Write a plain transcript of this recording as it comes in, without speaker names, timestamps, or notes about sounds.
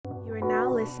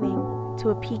listening to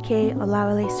a PK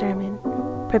Olawale sermon.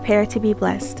 Prepare to be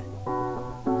blessed.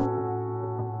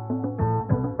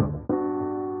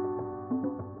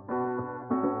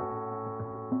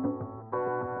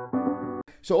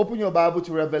 So open your Bible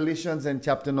to Revelations and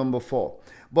chapter number 4.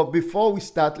 But before we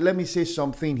start, let me say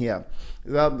something here.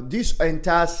 This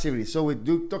entire series, so we're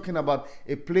talking about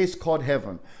a place called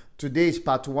heaven. Today is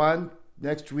part 1.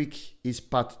 Next week is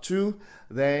part 2.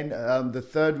 Then the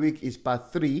third week is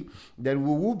part 3. Then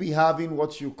we will be having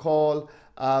what you call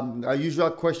a usual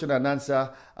question and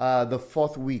answer the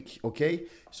fourth week. Okay?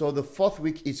 So the fourth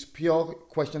week is pure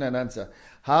question and answer.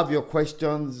 Have your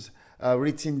questions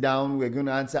written down. We're going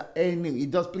to answer any.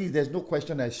 Please, there's no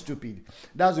question that is stupid.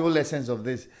 That's the whole essence of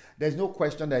this. There's no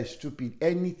question that is stupid.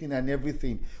 Anything and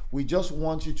everything. We just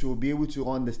want you to be able to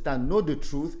understand, know the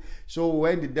truth. So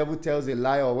when the devil tells a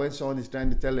lie or when someone is trying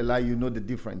to tell a lie, you know the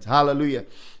difference. Hallelujah.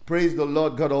 Praise the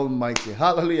Lord God Almighty.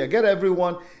 Hallelujah. Get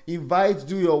everyone. Invite,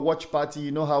 do your watch party.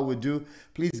 You know how we do.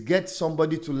 Please get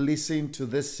somebody to listen to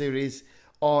this series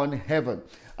on heaven.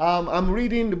 I'm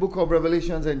reading the book of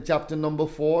Revelations and chapter number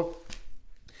 4.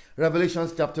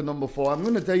 Revelations chapter number 4. I'm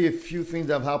going to tell you a few things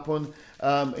that have happened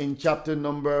in chapter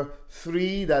number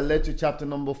 3 that led to chapter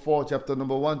number 4, chapter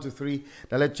number 1 to 3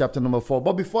 that led to chapter number 4.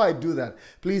 But before I do that,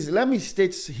 please let me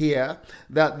state here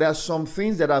that there are some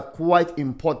things that are quite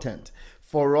important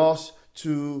for us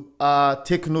to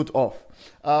take note of.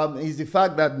 Is the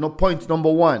fact that point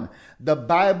number 1, the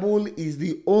Bible is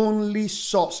the only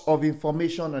source of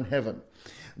information on heaven.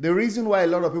 The reason why a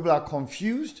lot of people are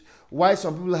confused, why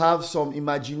some people have some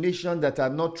imagination that are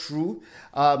not true,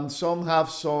 some have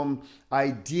some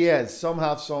ideas, some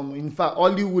have some, in fact,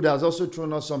 Hollywood has also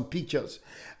thrown us some pictures.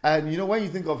 And you know, when you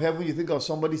think of heaven, you think of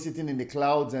somebody sitting in the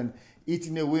clouds and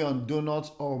eating away on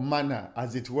donuts or manna,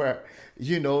 as it were.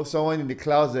 You know, someone in the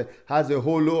clouds has a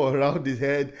halo around his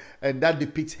head, and that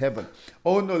depicts heaven.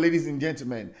 Oh no, ladies and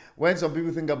gentlemen, when some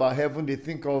people think about heaven, they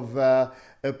think of a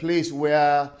place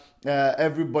where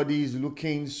everybody is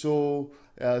looking so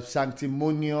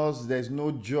sanctimonious, there's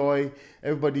no joy,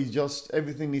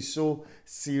 everything is so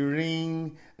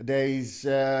serene,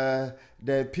 the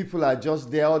people are just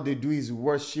there, all they do is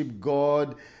worship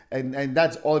God, and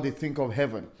that's all they think of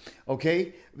heaven.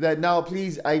 Okay? That now,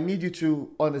 please, I need you to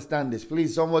understand this.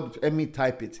 Please, someone, let me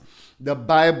type it. The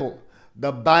Bible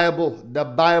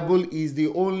is the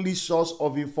only source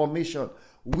of information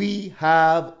we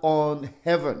have on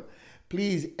heaven.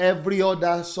 Please, every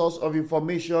other source of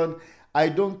information, I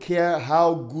don't care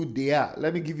how good they are.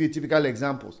 Let me give you typical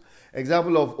examples.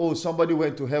 Example of, somebody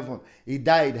went to heaven. He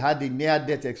died, had a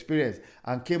near-death experience,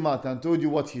 and came out and told you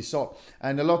what he saw.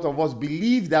 And a lot of us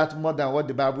believe that more than what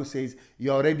the Bible says.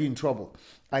 You're already in trouble.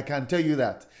 I can tell you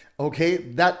that. Okay?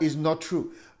 That is not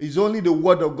true. It's only the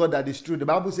word of God that is true. The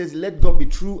Bible says, let God be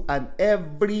true and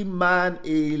every man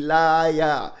a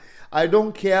liar. I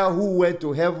don't care who went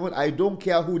to heaven. I don't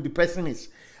care who the person is.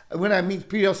 When I mean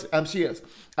serious, I'm serious.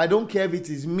 I don't care if it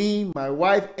is me, my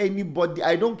wife, anybody.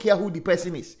 I don't care who the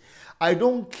person is. I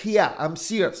don't care. I'm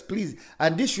serious, please.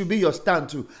 And this should be your stand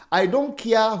too. I don't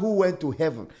care who went to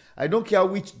heaven. I don't care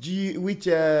which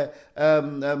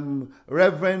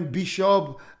reverend,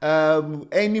 bishop,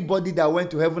 anybody that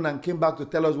went to heaven and came back to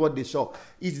tell us what they saw.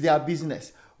 It's their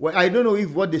business. Well, I don't know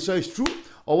if what they saw is true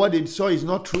or what they saw is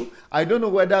not true. I don't know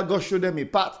whether God showed them a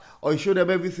part or he showed them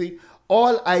everything.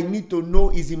 All I need to know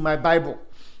is in my Bible.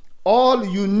 All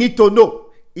you need to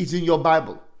know is in your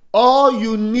Bible. All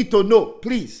you need to know,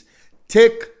 please,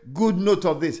 take good note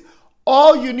of this.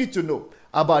 All you need to know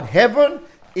about heaven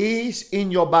is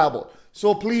in your Bible.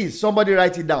 So please, somebody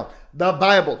write it down. The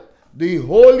Bible, the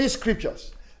Holy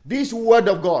Scriptures, this Word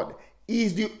of God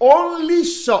is the only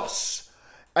source.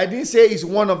 I didn't say it's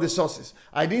one of the sources.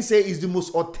 I didn't say it's the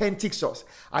most authentic source.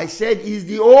 I said it's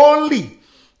the only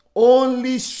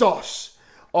source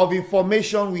of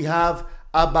information we have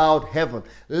about heaven.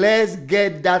 Let's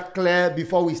get that clear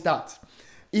before we start.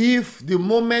 If the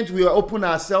moment we open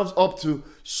ourselves up to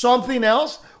something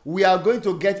else, we are going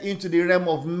to get into the realm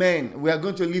of men. We are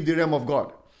going to leave the realm of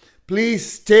God.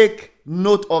 Please take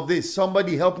note of this.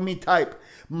 Somebody help me type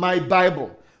my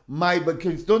Bible.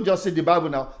 Don't just say the Bible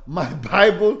now. My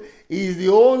Bible is the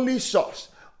only source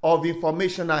of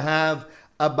information I have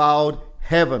about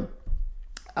heaven.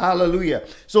 Hallelujah.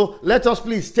 So let us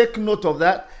please take note of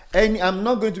that. And I'm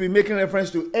not going to be making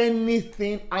reference to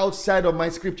anything outside of my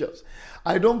scriptures.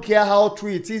 I don't care how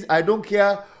true it is. I don't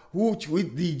care who,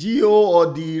 with the GO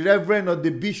or the reverend or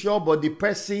the bishop or the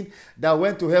person that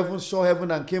went to heaven, saw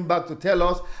heaven and came back to tell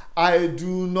us. I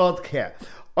do not care.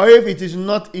 Or if it is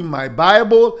not in my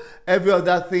Bible, every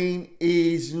other thing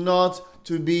is not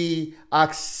to be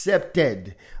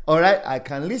accepted. All right, I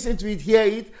can listen to it, hear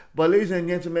it, but ladies and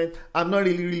gentlemen, I'm not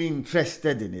really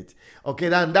interested in it. Okay,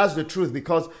 then that's the truth,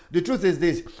 because the truth is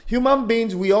this: human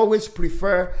beings, we always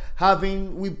prefer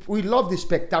having, we love the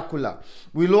spectacular.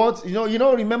 We love,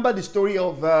 remember the story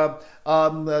of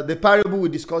the parable we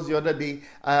discussed the other day,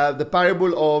 the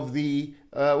parable of the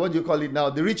what do you call it now?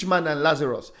 The rich man and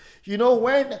Lazarus. You know,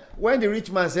 when the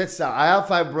rich man said, "Sir, I have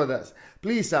 5 brothers.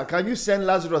 Please, sir, can you send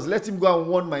Lazarus? Let him go and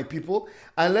warn my people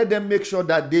and let them make sure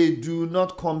that they do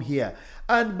not come here."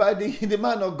 And by the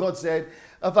man of God said,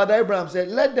 Father Abraham said,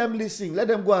 "Let them listen. Let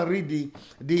them go and read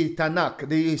the Tanakh,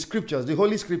 the scriptures, the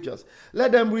holy scriptures.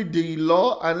 Let them read the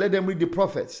law and let them read the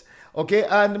prophets." Okay,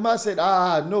 and the man said,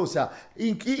 "No, sir.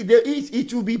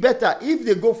 It will be better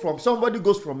if somebody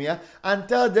goes from here and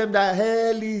tell them that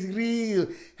hell is real,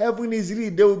 heaven is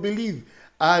real. They will believe."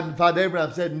 And Father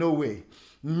Abraham said, "No way.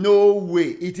 No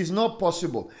way. It is not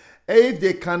possible. If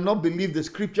they cannot believe the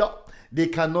scripture, they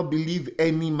cannot believe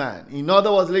any man." In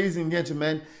other words, ladies and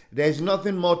gentlemen, there is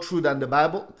nothing more true than the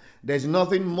Bible. There's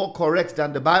nothing more correct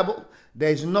than the Bible. There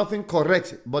is nothing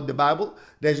correct but the Bible.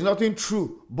 There's nothing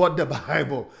true but the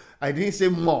Bible. I didn't say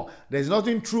more. There's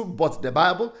nothing true but the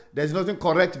Bible. There's nothing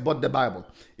correct but the Bible.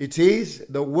 It is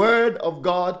the word of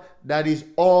God that is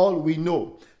all we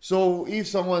know. So if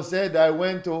someone said, "I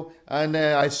went to and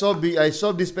I saw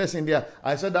this person there,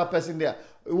 I saw that person there,"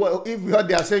 well, if what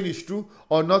they are saying is true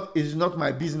or not is not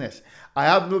my business. I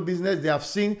have no business. They have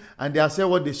seen and they have said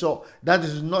what they saw. That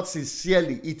is not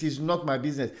sincerely. It is not my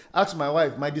business. Ask my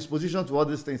wife, my disposition to all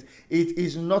these things. It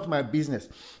is not my business.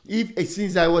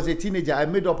 Since I was a teenager, I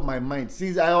made up my mind.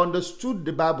 Since I understood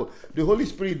the Bible, the Holy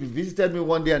Spirit visited me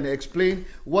one day and explained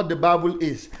what the Bible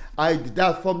is.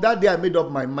 From that day, I made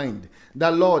up my mind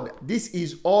that, Lord, this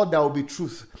is all that will be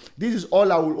truth. This is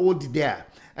all I will hold there.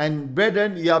 And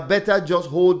brethren, you are better just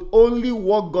hold only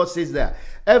what God says there.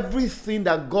 Everything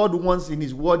that God wants in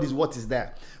his word is what is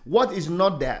there. What is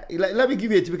not there? Let me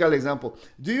give you a typical example.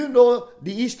 Do you know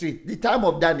the history, the time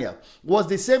of Daniel was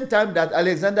the same time that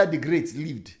Alexander the Great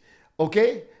lived?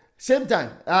 Okay? Same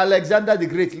time Alexander the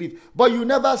Great lived. But you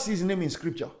never see his name in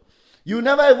scripture. You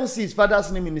never even see his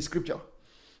father's name in the scripture.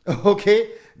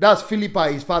 Okay? That's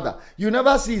Philippi, his father. You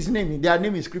never see his name in their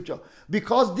name in scripture.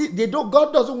 Because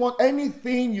God doesn't want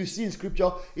anything you see in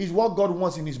scripture is what God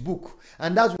wants in his book.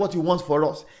 And that's what he wants for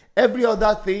us. Every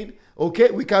other thing, okay,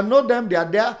 we can know them, they are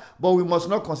there, but we must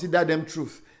not consider them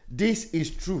truth. This is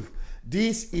truth.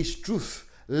 This is truth.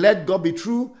 Let God be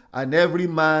true and every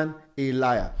man a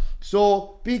liar.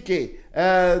 So PK,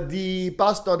 the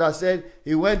pastor that said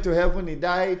he went to heaven, he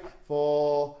died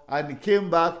and he came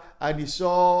back and he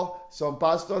saw some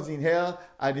pastors in hell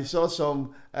and he saw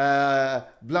some blah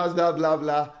blah blah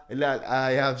blah.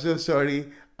 I am so sorry.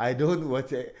 I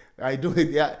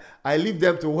leave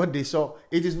them to what they saw.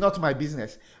 It is not my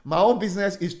business. My own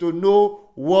business is to know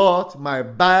what my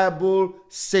Bible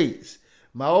says.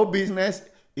 My own business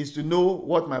is to know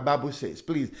what my Bible says,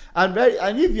 please. And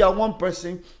if you are one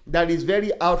person that is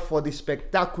very out for the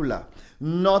spectacular,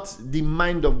 not the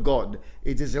mind of God,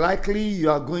 it is likely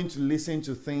you are going to listen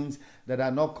to things that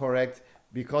are not correct,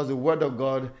 because the word of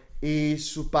God is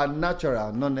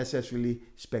supernatural, not necessarily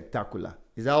spectacular.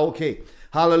 Is that okay?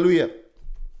 Hallelujah.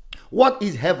 What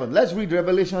is heaven? Let's read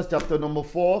Revelation chapter number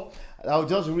 4. I'll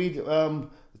just read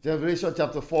Revelation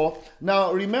chapter 4.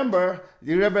 Now remember,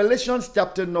 the Revelations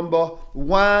chapter number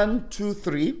 1, 2,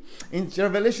 3. In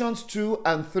Revelations 2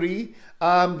 and 3,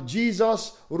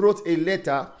 Jesus wrote a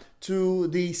letter to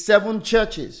the 7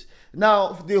 churches.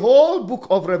 Now, the whole book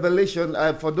of Revelation,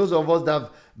 for those of us that have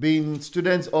been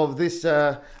students of this,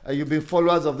 you've been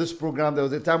followers of this program, there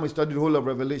was a time we studied the whole of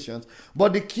Revelations.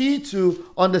 But the key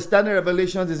to understanding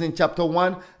Revelations is in chapter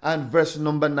 1 and verse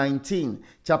number 19.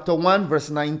 Chapter 1, verse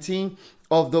 19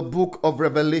 of the book of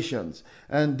Revelations.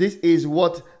 And this is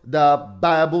what the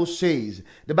Bible says.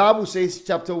 The Bible says,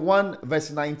 chapter 1, verse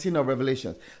 19 of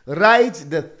Revelation. Write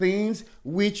the things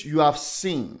which you have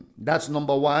seen. That's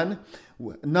number 1.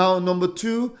 Now, number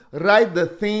 2, write the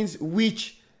things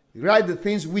which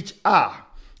are,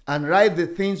 and write the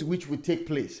things which will take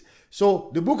place. So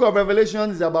the book of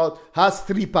Revelation has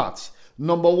 3 parts.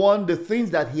 Number 1, the things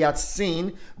that he had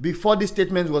seen before this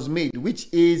statement was made, which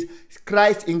is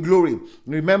Christ in glory.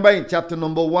 Remember in chapter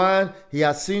number 1, he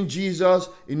has seen Jesus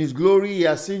in his glory. He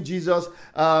has seen Jesus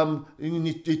in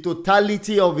the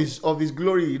totality of his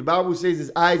glory. The Bible says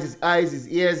his eyes, his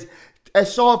ears. I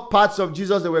saw parts of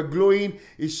Jesus that were glowing.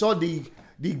 He saw the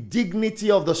dignity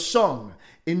of the Son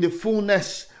in the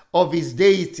fullness of his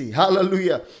deity.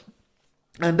 Hallelujah.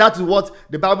 And that's what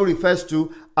the Bible refers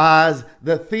to as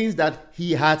the things that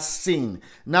he had seen.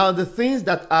 Now, the things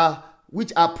that are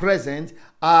which are present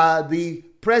are the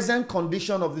present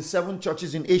condition of the 7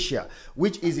 churches in Asia,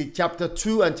 which is in chapter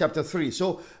 2 and chapter 3.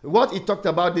 So what he talked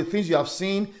about, the things you have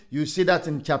seen, you see that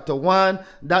in chapter 1,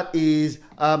 that is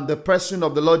the person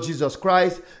of the Lord Jesus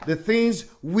Christ. The things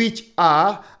which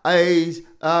are is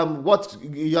what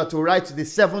you have to write to the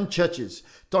 7 churches,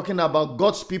 talking about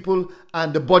God's people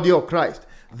and the body of Christ.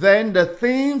 Then the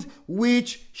things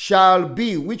which shall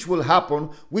be, which will happen,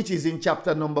 which is in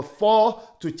chapter number 4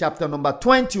 to chapter number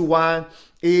 21,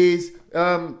 is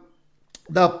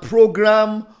the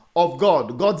program of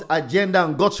God, God's agenda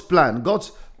and God's plan,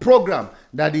 God's program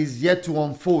that is yet to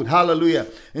unfold. Hallelujah.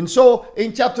 And so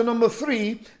in chapter number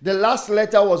 3, the last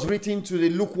letter was written to the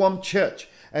lukewarm church,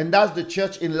 and that's the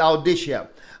church in Laodicea.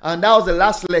 And that was the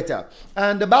last letter.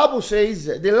 And the Bible says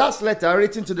the last letter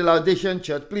written to the Laodicean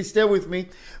church. Please stay with me.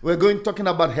 We're talking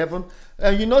about heaven.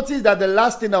 And you notice that the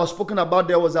last thing that was spoken about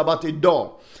there was about a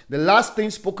door. The last thing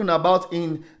spoken about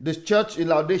in the church in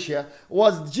Laodicea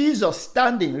was Jesus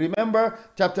standing. Remember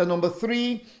chapter number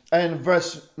 3 and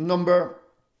verse number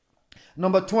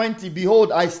 20,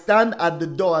 behold, I stand at the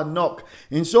door and knock.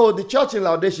 And so the church in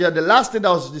Laodicea, the last thing that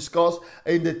was discussed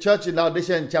in the church in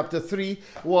Laodicea in chapter 3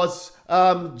 was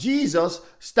Jesus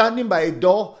standing by a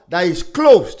door that is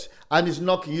closed and is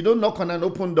knocking. You don't knock on an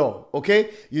open door,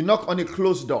 okay? You knock on a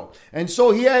closed door. And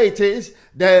so here it is,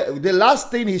 the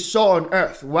last thing he saw on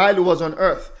earth while he was on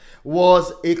earth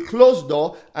was a closed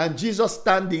door and Jesus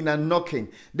standing and knocking.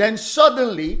 Then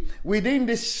suddenly, within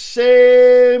the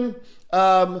same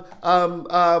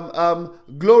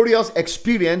glorious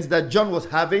experience that John was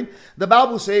having, the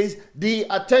Bible says the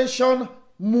attention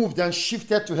moved and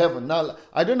shifted to heaven. Now,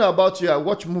 I don't know about you, I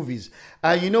watch movies.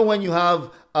 And you know when you have,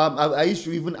 I used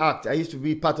to even act. I used to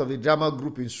be part of the drama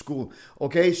group in school.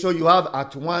 Okay, so you have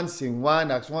act 1, scene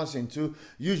 1, act 1, scene 2.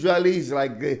 Usually it's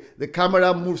like the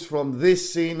camera moves from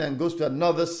this scene and goes to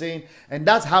another scene. And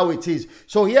that's how it is.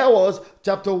 So here was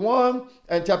chapter 1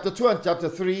 and chapter 2 and chapter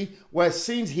 3 were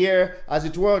scenes here as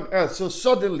it were on earth. So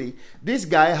suddenly this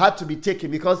guy had to be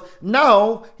taken because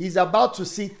now he's about to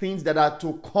see things that are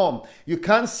to come. You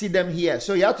can't see them here.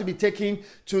 So he had to be taken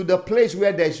to the place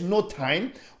where there is no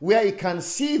time, where he can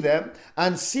see them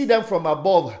and see them from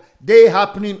above. They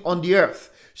happening on the earth.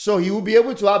 So he will be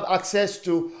able to have access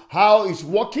to how it's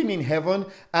working in heaven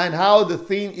and how the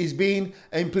thing is being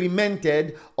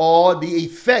implemented or the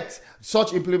effect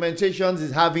such implementations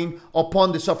is having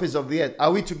upon the surface of the earth.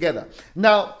 Are we together?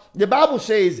 Now, the Bible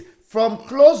says from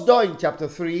closed door in chapter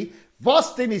 3,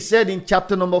 first thing is said in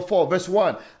chapter number 4, verse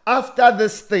 1. After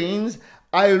these things,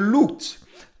 I looked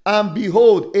and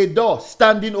behold a door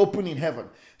standing open in heaven.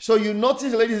 So you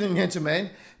notice, ladies and gentlemen,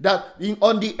 that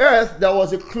on the earth there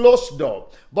was a closed door.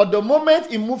 But the moment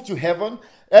he moved to heaven,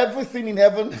 everything in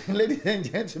heaven, ladies and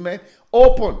gentlemen,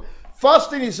 open.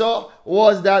 First thing he saw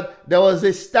was that there was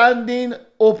a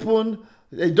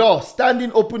door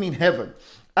standing open in heaven.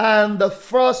 And the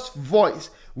first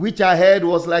voice which I heard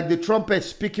was like the trumpet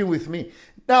speaking with me.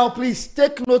 Now please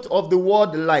take note of the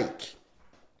word like.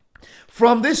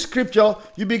 From this scripture,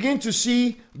 you begin to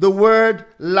see the word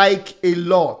like a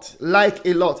lot. Like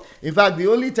a lot. In fact, the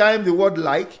only time the word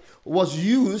like was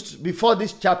used before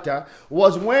this chapter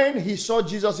was when he saw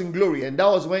Jesus in glory. And that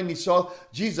was when he saw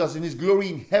Jesus in his glory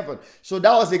in heaven. So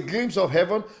that was a glimpse of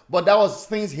heaven, but that was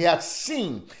things he had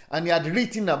seen and he had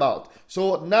written about.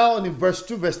 So now in verse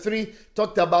 2, verse 3,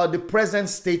 talked about the present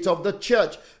state of the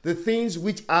church, the things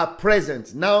which are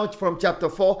present. Now from chapter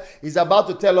 4 is about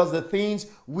to tell us the things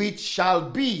which shall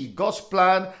be, God's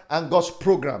plan and God's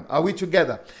program. Are we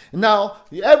together? Now,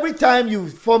 every time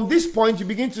from this point, you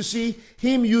begin to see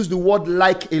him use the word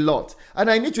like a lot.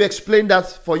 And I need to explain that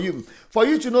for you. For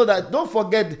you to know that, don't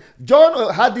forget,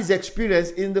 John had this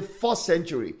experience in the 1st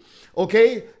century.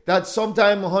 Okay, that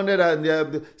sometime 100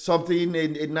 and something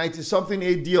in 90 something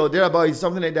AD or thereabout,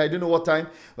 something like that. I don't know what time,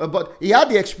 but he had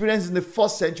the experience in the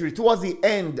 1st century, towards the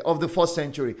end of the 1st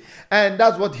century, and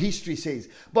that's what history says.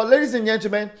 But ladies and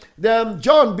gentlemen,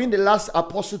 John, being the last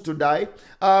apostle to die,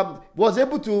 was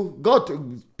able to, God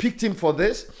picked him for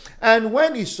this, and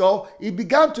when he saw, he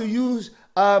began to use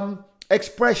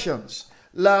expressions,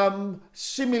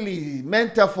 simile,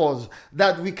 metaphors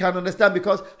that we can understand,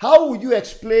 because how would you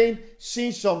explain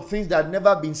seeing some things that had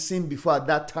never been seen before at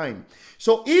that time?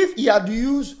 So if he had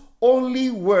used only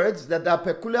words that are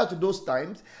peculiar to those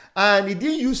times, and he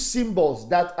didn't use symbols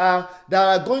that are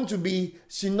going to be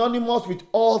synonymous with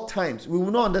all times, we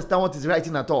will not understand what he's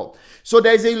writing at all. So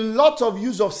there is a lot of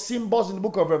use of symbols in the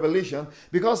book of Revelation,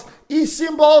 because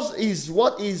symbols is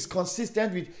what is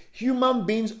consistent with human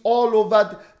beings all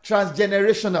over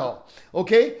transgenerational.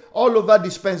 Okay, all over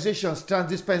dispensations,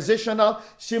 transdispensational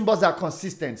symbols are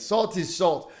consistent. Salt is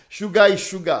salt, sugar is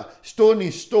sugar, stone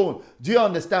is stone. Do you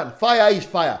understand? Fire is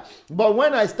fire. But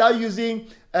when I start using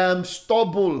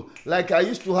stubble like I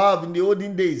used to have in the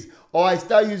olden days, or I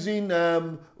start using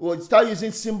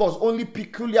symbols only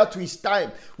peculiar to his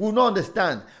time, we will not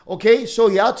understand. Okay, so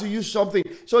he had to use something.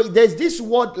 So there's this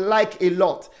word like a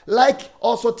lot. Like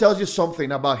also tells you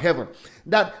something about heaven,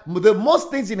 that the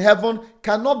most things in heaven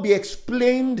cannot be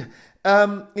explained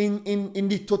in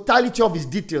the totality of its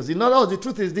details. In other words, the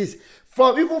truth is this: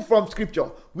 even from scripture,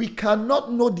 we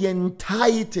cannot know the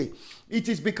entirety. It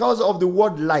is because of the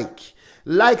word like.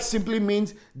 Like simply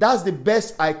means that's the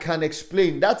best I can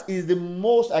explain. That is the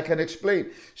most I can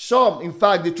explain. In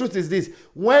fact, the truth is this: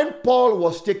 when Paul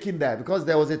was taken there, because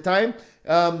there was a time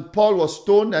Paul was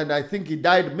stoned and I think he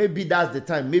died. Maybe that's the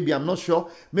time. Maybe, I'm not sure.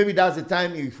 Maybe that's the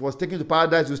time he was taken to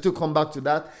paradise. We'll still come back to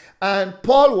that. And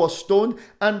Paul was stoned,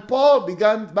 and Paul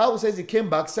began, the Bible says he came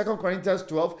back, 2 Corinthians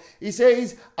 12. He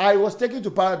says, I was taken to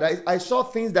paradise. I saw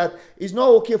things that is not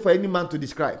okay for any man to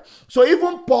describe. So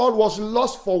even Paul was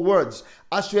lost for words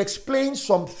as to explain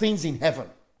some things in heaven.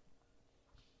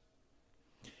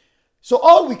 So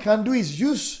all we can do is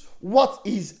use what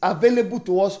is available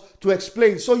to us to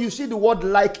explain. So you see the word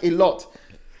like a lot.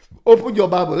 Open your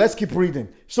Bible. Let's keep reading.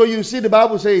 So you see the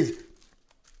Bible says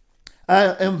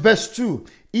in verse 2,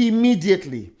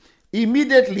 immediately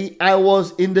I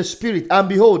was in the spirit, and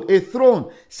behold, a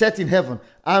throne set in heaven,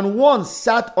 and one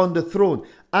sat on the throne,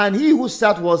 and he who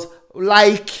sat was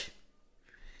like.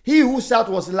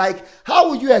 How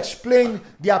will you explain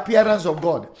the appearance of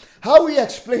God? How will you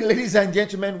explain, ladies and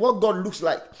gentlemen, what God looks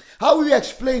like? How will you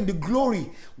explain the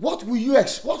glory? What will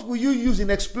you use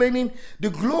in explaining the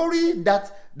glory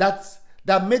that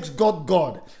makes God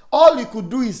God? All you could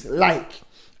do is like,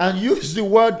 and use the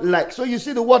word like. So you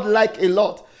see the word like a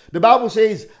lot. The Bible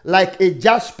says like a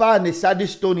jasper and a sardine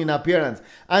stone in appearance.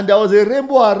 And there was a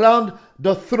rainbow around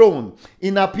the throne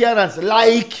in appearance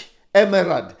like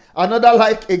emerald. Another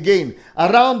like again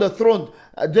around the throne.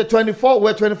 The 24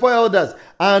 were 24 elders,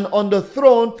 and on the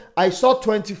throne I saw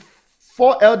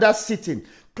 24 elders sitting,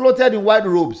 clothed in white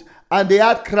robes, and they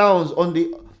had crowns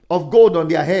of gold on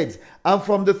their heads. And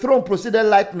from the throne proceeded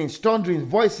lightning, thunderings,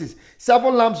 voices.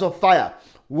 7 lamps of fire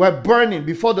were burning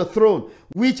before the throne,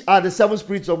 which are the 7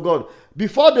 spirits of God.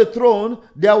 Before the throne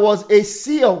there was a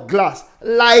sea of glass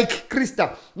like crystal.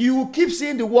 You will keep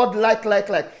seeing the word like.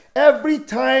 Every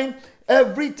time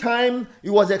it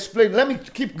was explained. Let me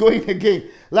keep going again.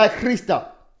 Like crystal.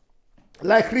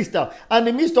 And in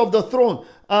the midst of the throne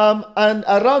and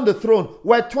around the throne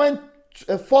were 4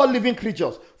 living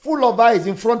creatures, full of eyes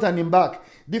in front and in back.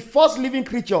 The first living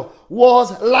creature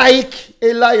was like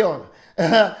a lion.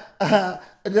 The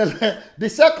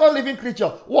second living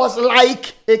creature was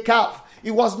like a calf. It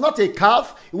was not a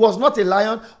calf, it was not a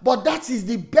lion, but that is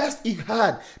the best he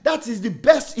had. That is the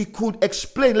best he could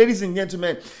explain, ladies and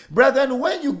gentlemen. Brethren,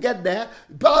 when you get there,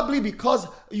 probably because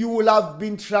you will have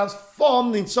been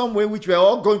transformed in some way, which we're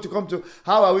all going to come to.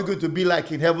 How are we going to be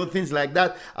like in heaven? Things like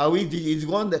that. Is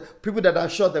one the people that are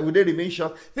short, that will they remain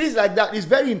short? Things like that is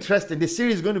very interesting. The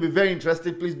series is going to be very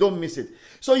interesting. Please don't miss it.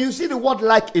 So you see the word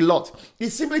like a lot.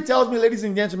 It simply tells me, ladies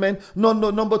and gentlemen,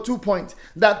 number 2 point,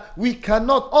 that we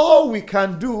cannot, all we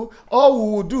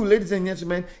will do, ladies and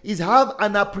gentlemen, is have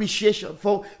an appreciation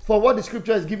for what the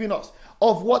scripture is giving us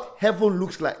of what heaven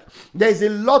looks like. There is a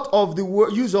lot of the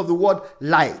use of the word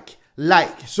like.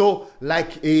 So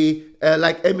like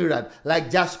emerald, like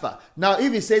jasper. Now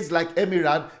if it says like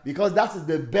emerald, because that is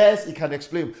the best it can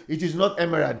explain, it is not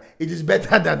emerald, it is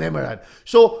better than emerald.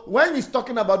 So when he's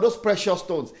talking about those precious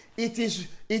stones, that is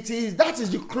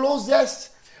the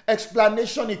closest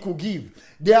explanation he could give.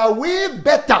 They are way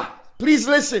better. Please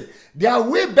listen. They are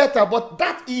way better, but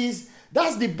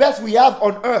that's the best we have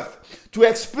on earth to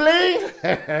explain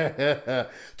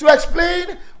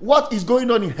what is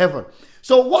going on in heaven.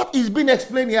 So what is being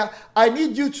explained here, I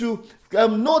need you to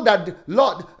know that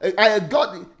Lord,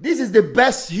 God, this is the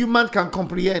best human can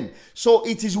comprehend. So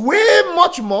it is way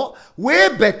much more,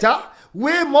 way better,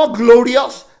 way more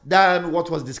glorious than what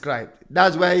was described.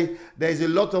 That's why there is a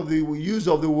lot of the use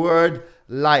of the word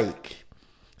like,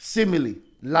 simile,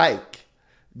 like,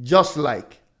 just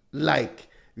like,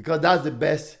 because that's the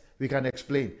best we can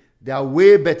explain. They are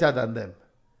way better than them.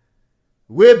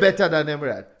 Way better than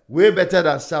emerald. Way better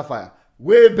than sapphire.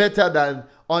 Way better than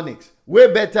onyx.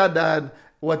 Way better than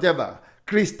whatever.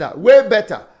 Crystal. Way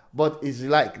better. But it's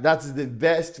like, that's the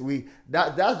best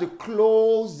that's the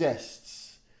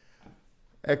closest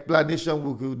explanation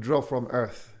we could draw from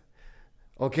earth.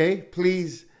 Okay?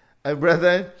 Please, And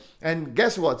brethren, and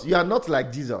guess what? You are not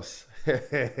like Jesus.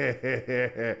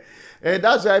 And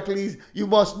that's why, please, you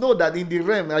must know that in the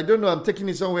realm, I don't know, I'm taking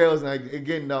it somewhere else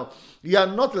again now. You are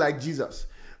not like Jesus.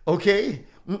 Okay?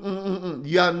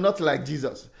 You are not like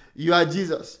Jesus. You are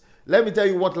Jesus. Let me tell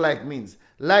you what like means.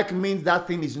 Like means that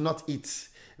thing is not it.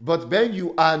 But when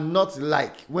you are not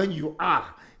like, when you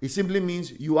are, it simply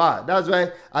means you are. That's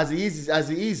why as he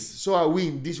is, so are we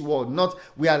in this world. Not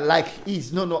we are like he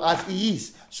is. No, as he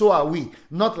is, so are we.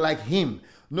 Not like him.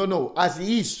 No, as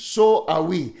he is, so are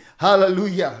we.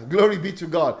 Hallelujah. Glory be to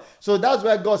God. So that's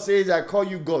why God says, I call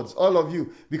you gods, all of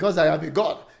you, because I am a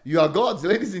God. You are gods,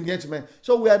 ladies and gentlemen.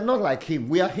 So we are not like him.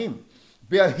 We are him.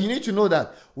 You need to know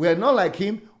that. We are not like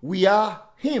him. We are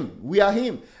him. We are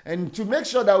him. And to make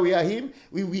sure that we are him,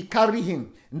 we carry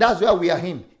him. And that's why we are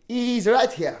him. He is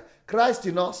right here. Christ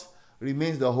in us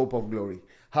remains the hope of glory.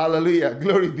 Hallelujah.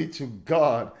 Glory be to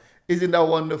God. Isn't that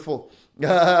wonderful?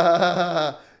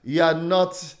 You are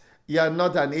not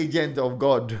an agent of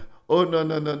God. Oh,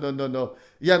 no.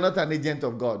 You are not an agent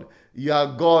of God. You are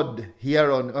God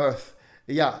here on earth.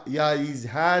 Yeah, you are his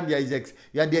hand. You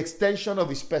are the extension of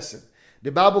his person.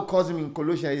 The Bible calls him in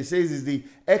Colossians, it says is the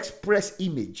express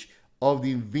image of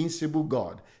the invincible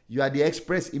God. You are the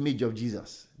express image of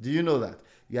Jesus. Do you know that?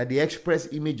 You are the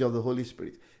express image of the Holy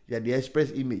Spirit. You are the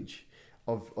express image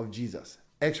of Jesus.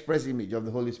 Express image of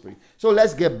the Holy Spirit. So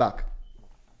let's get back.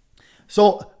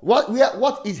 So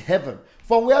what is heaven?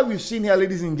 From where we've seen here,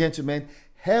 ladies and gentlemen,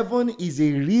 heaven is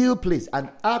a real place,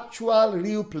 an actual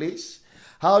real place.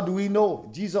 How do we know?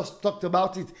 Jesus talked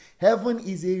about it. Heaven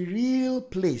is a real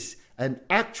place, an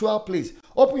actual place.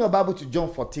 Open your Bible to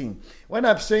John 14. When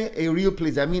I'm saying a real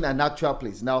place, I mean an actual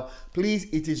place. Now, please,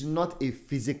 it is not a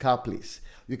physical place.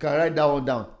 You can write that one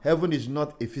down. Heaven is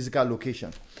not a physical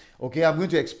location. Okay, I'm going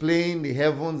to explain the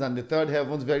heavens and the third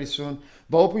heavens very soon.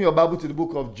 But open your Bible to the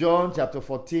book of John, chapter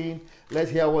 14. Let's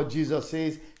hear what Jesus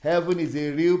says. Heaven is a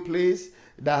real place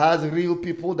that has real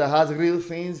people, that has real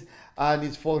things, and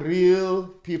it's for real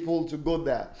people to go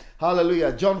there.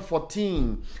 Hallelujah. John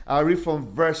 14, I'll read from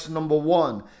verse number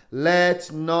 1.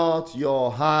 Let not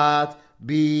your heart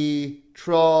be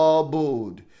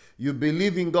troubled. You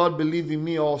believe in God, believe in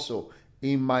me also.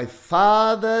 In my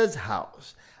Father's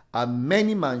house are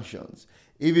many mansions.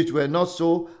 If it were not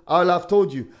so, I would have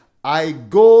told you. I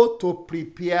go to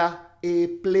prepare a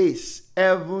place.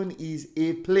 Heaven is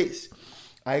a place.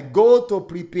 I go to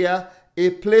prepare a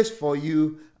place for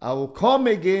you. I will come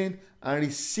again and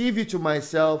receive you to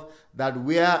myself, that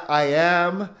where I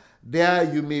am, there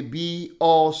you may be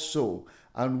also.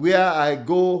 And where I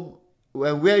go,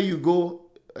 and where you go,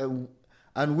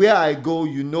 and where I go,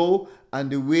 you know, and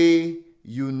the way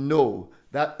you know.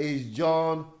 That is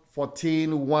John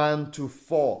 14, 1 to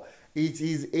 4. It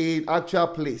is an actual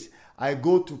place. I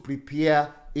go to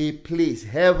prepare a place.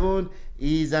 Heaven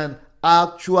is an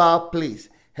actual place.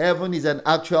 Heaven is an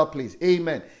actual place.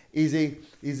 Amen. Is a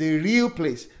real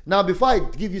place. Now, before I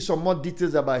give you some more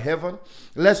details about heaven,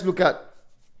 let's look at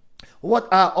what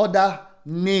are other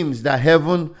names that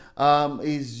heaven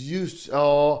is used,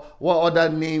 or what other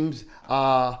names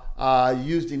are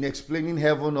used in explaining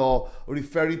heaven or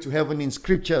referring to heaven in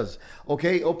scriptures.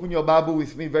 Okay, open your Bible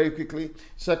with me very quickly.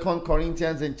 2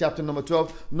 Corinthians in chapter number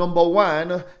 12. Number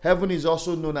 1, heaven is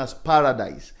also known as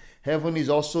paradise. Heaven is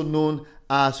also known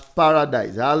as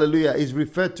paradise. Hallelujah. Is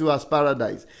referred to as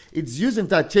paradise. It's used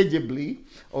interchangeably,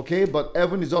 okay, but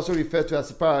heaven is also referred to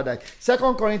as paradise. 2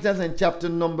 Corinthians in chapter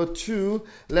number 2.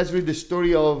 Let's read the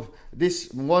story of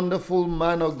this wonderful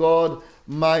man of God,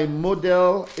 my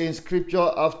model in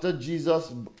scripture after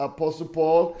Jesus, Apostle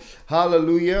Paul.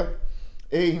 Hallelujah.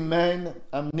 Amen.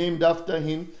 I'm named after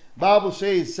him. Bible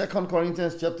says, 2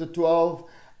 Corinthians chapter 12,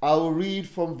 I will read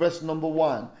from verse number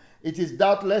 1. It is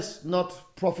doubtless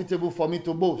not profitable for me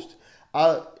to boast.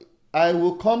 I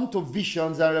will come to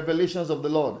visions and revelations of the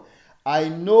Lord. I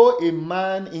know a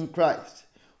man in Christ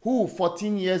who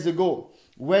 14 years ago,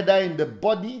 whether in the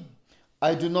body,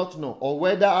 I do not know, or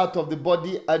whether out of the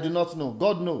body, I do not know.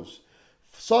 God knows.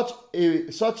 Such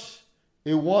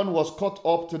a one was caught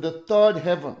up to the third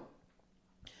heaven.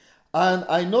 And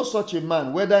I know such a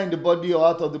man, whether in the body or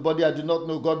out of the body, I do not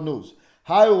know. God knows.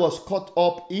 How he was caught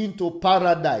up into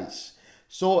paradise.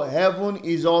 So heaven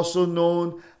is also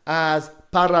known as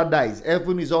paradise.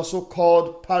 Heaven is also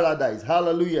called paradise.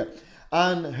 Hallelujah.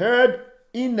 And heard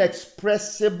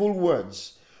inexpressible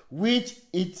words, which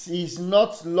it is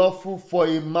not lawful for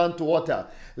a man to utter.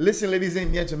 Listen, ladies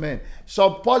and gentlemen.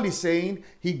 So Paul is saying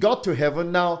he got to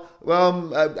heaven. Now,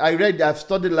 I've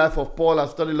studied the life of Paul. I've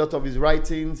studied a lot of his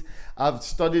writings. I've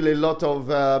studied a lot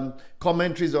of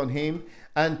commentaries on him.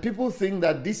 And people think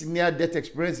that this near-death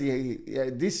experience,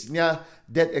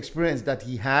 that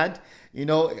he had,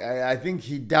 I think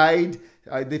he died.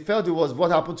 They felt it was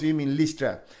what happened to him in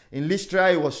Lystra. In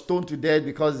Lystra, he was stoned to death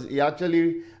because he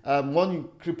actually, one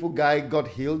crippled guy got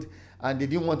healed, and they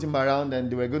didn't want him around, and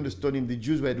they were going to stone him. The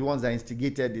Jews were the ones that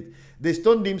instigated it. They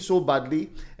stoned him so badly.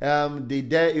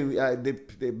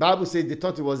 The Bible says they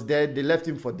thought he was dead. They left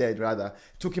him for dead, rather.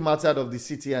 Took him outside of the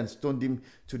city and stoned him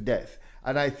to death.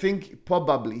 And I think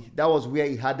probably that was where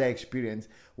he had that experience,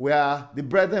 where the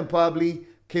brethren probably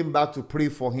came back to pray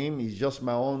for him. It's just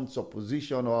my own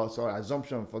supposition or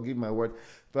assumption, forgive my word,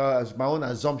 but it's my own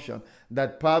assumption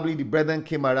that probably the brethren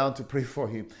came around to pray for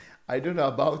him. I don't know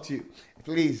about you.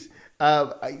 Please,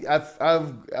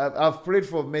 I've prayed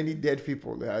for many dead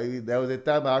people. There was a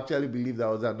time I actually believed I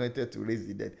was anointed to raise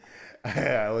the dead.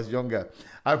 I was younger.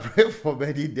 I prayed for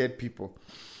many dead people.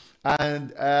 And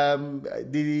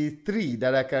the three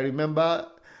that I can remember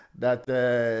that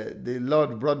the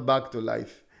Lord brought back to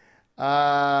life,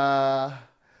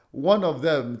 one of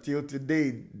them till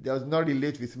today does not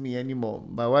relate with me anymore.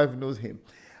 My wife knows him.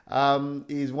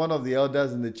 He's one of the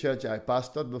elders in the church I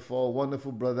pastored before,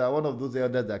 wonderful brother, one of those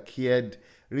elders that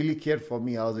really cared for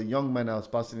me. I was a young man, I was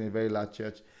pastoring a very large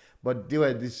church, but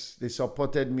they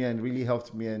supported me and really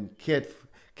helped me and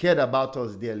cared about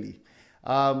us dearly.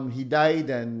 He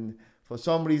died, and for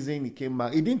some reason he came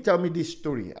back. He didn't tell me this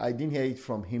story. I didn't hear it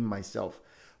from him myself,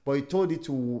 but he told it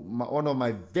to one of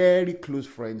my very close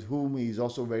friends, whom he is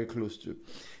also very close to.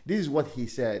 This is what he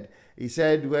said. He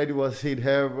said where he was in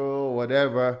heaven or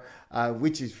whatever,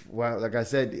 which is, well, like I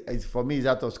said, for me, it's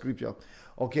out of scripture.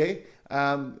 Okay?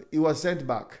 He was sent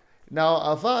back. Now,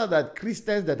 I found that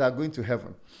Christians that are going to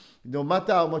heaven, no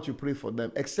matter how much you pray for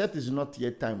them, except it's not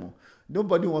yet time,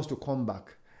 nobody wants to come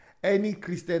back. Any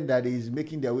Christian that is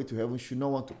making their way to heaven should not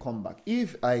want to come back.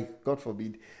 If I, God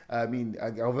forbid,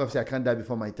 obviously I can't die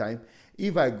before my time.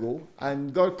 If I go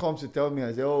and God comes to tell me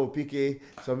and say, oh, PK,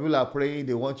 some people are praying,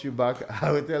 they want you back,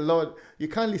 I will tell Lord, you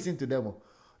can't listen to them.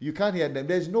 You can't hear them.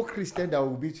 There's no Christian that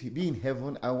will be in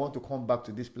heaven and want to come back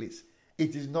to this place.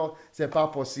 It is not, c'est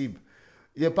pas possible.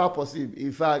 C'est pas possible.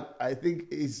 In fact, I think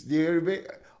it's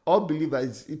all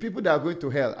believers, people that are going to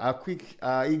hell are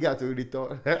eager to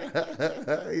return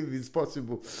if it's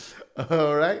possible.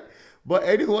 All right? But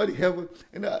anyone in heaven,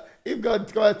 if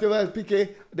God comes to us,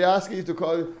 PK, they're asking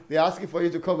for you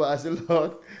to come. I say,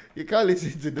 Lord, you can't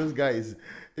listen to those guys.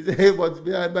 He said, hey, but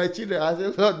my children, I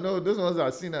said, Lord, no, those ones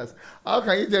are sinners. How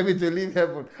can you tell me to leave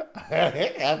heaven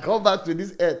and come back to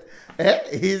this earth?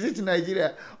 Is it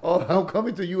Nigeria? Or I'm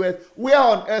coming to US? Where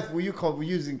on earth will you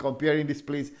use in comparing this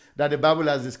place that the Bible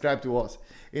has described to us?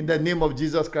 In the name of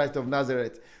Jesus Christ of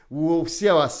Nazareth, we will see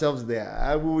ourselves there.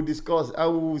 I will discuss. I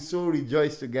will so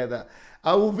rejoice together.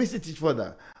 I will visit each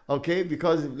other. Okay,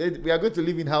 because we are going to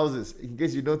live in houses, in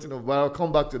case you don't know, but I'll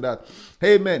come back to that.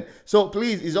 Amen. So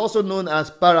please, it's also known as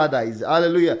paradise.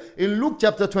 Hallelujah. In Luke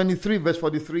chapter 23, verse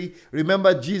 43,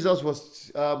 remember Jesus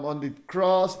was on the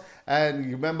cross, and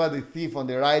you remember the thief on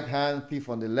the right hand, thief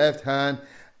on the left hand.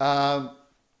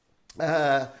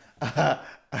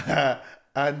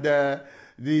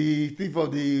 The thief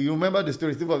of you remember the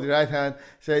story, thief of the right hand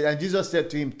said, and Jesus said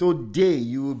to him, today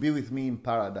you will be with me in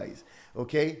paradise.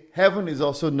 Okay, heaven is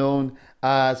also known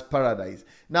as paradise.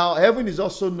 Now, heaven is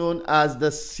also known as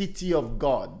the city of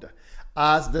God.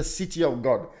 As the city of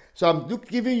God. So I'm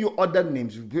giving you other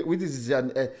names.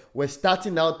 We're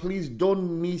starting out. Please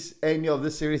don't miss any of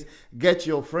this series. Get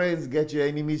your friends, get your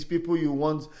enemies, people you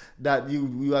want that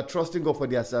you are trusting God for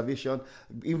their salvation.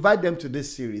 Invite them to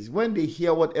this series. When they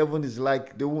hear what heaven is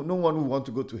like, no one will want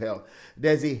to go to hell.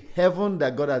 There's a heaven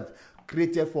that God has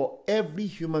created for every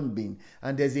human being,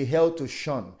 and there's a hell to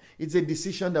shun. It's a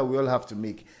decision that we all have to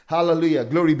make. Hallelujah.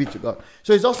 Glory be to God.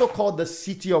 So it's also called the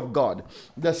city of God.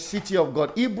 The city of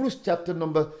God. Hebrews chapter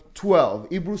number 12.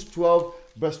 Hebrews 12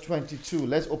 verse 22.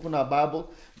 Let's open our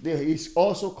Bible. Heaven is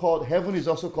also called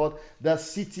the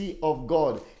city of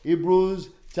God. Hebrews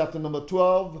chapter number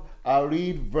 12. I'll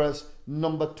read verse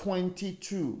number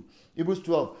 22. Hebrews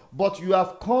 12. But you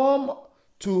have come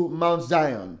to Mount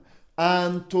Zion,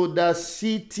 and to the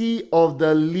city of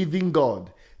the living God,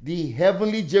 the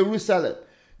heavenly Jerusalem,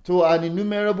 to an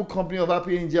innumerable company of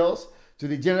happy angels, to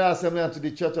the general assembly and to the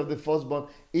church of the firstborn.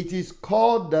 It is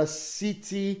called the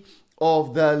city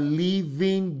of the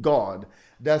living God.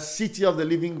 The city of the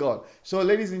living God. So,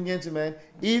 ladies and gentlemen,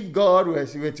 if God were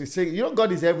to say,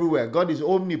 God is everywhere. God is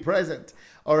omnipresent.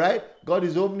 All right? God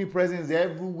is omnipresent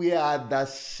everywhere at the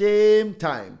same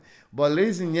time. But,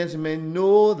 ladies and gentlemen,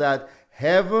 know that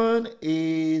heaven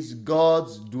is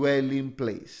God's dwelling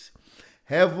place.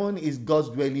 Heaven is God's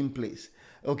dwelling place.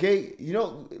 Okay,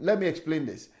 let me explain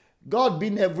this. God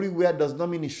being everywhere does not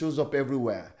mean he shows up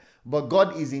everywhere. But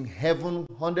God is in heaven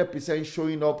 100%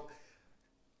 showing up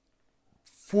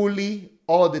fully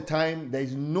all the time. There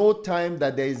is no time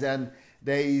that there is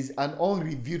an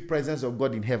unrevealed presence of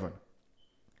God in heaven.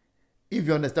 If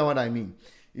you understand what I mean.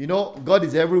 God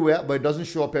is everywhere, but it doesn't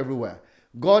show up everywhere.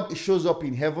 God shows up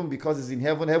in heaven because he's in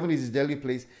heaven. Heaven is his daily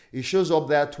place. He shows up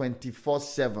there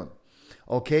 24/7.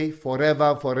 Okay?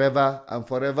 Forever, and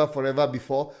forever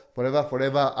before,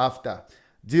 forever after.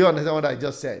 Do you understand what I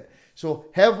just said? So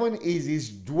heaven is his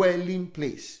dwelling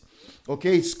place.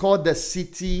 Okay? It's called the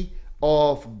city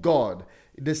of God.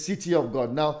 The city of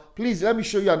God. Now, please let me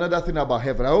show you another thing about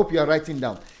heaven. I hope you are writing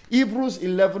down. Hebrews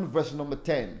 11 verse number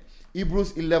 10.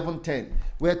 Hebrews 11:10.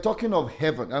 We're talking of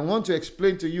heaven. I want to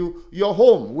explain to you your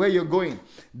home, where you're going.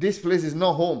 This place is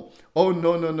not home. Oh,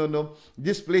 no.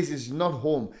 This place is not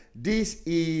home. This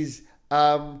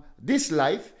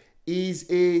life is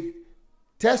a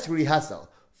test rehearsal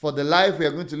for the life we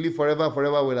are going to live forever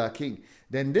with our King.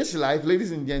 Then this life,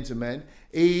 ladies and gentlemen,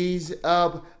 is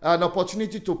an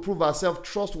opportunity to prove ourselves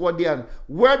trustworthy and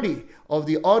worthy of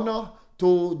the honor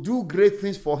to do great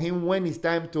things for him when it's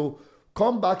time to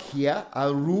come back here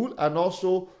and rule, and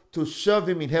also to serve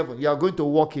him in heaven. You are going to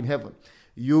walk in heaven.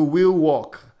 You will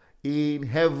walk in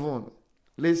heaven.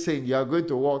 Listen, you are going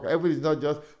to walk. Heaven is not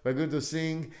just, we're going to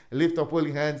sing, lift up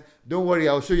holy hands. Don't worry,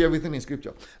 I'll show you everything in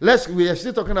scripture. We are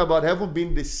still talking about heaven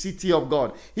being the city of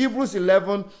God. Hebrews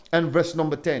 11 and verse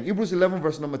number 10. Hebrews 11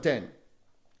 verse number 10.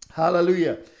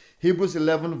 Hallelujah. Hebrews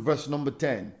 11 verse number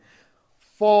 10.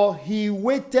 For he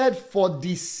waited for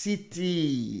the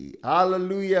city.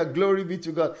 Hallelujah. Glory be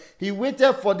to God. He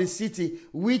waited for the city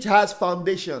which has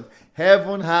foundations.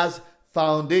 Heaven has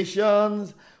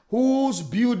foundations, whose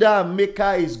builder and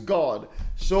maker is God.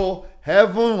 So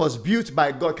heaven was built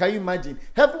by God. Can you imagine?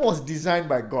 Heaven was designed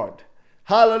by God.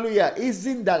 Hallelujah.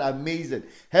 Isn't that amazing?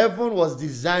 Heaven was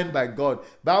designed by God.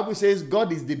 Bible says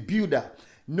God is the builder.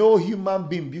 No human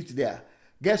being built there.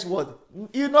 Guess what?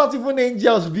 You're not even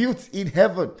angels built in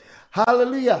heaven.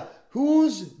 Hallelujah.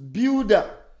 Whose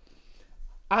builder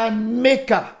and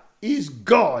maker is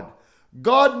God.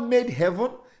 God made heaven,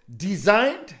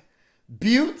 designed,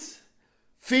 built,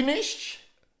 finished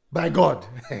by God.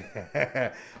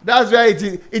 That's why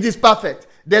it is perfect.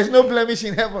 There's no blemish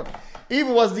in heaven. If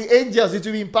it was the angels, it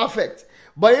would be imperfect.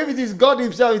 But if it is God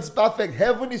himself, it's perfect.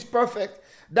 Heaven is perfect.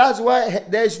 That's why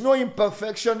there is no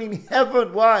imperfection in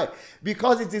heaven. Why?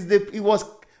 Because it was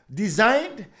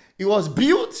designed, it was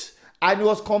built, and it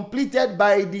was completed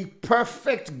by the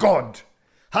perfect God.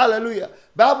 Hallelujah.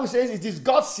 Bible says it is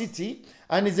God's city,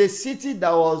 and it's a city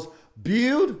that was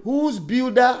built, whose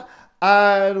builder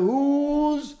and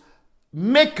whose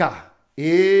maker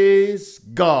is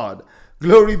God.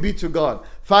 Glory be to God.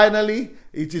 Finally,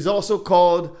 it is also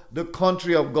called the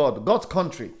country of God. God's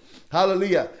country.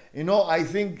 Hallelujah. I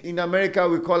think in America,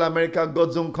 we call America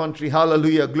God's own country.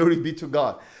 Hallelujah. Glory be to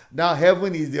God. Now,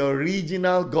 heaven is the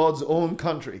original God's own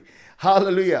country.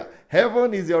 Hallelujah.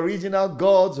 Heaven is the original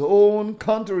God's own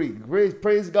country.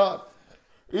 Praise God.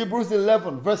 Hebrews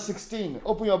 11, verse 16.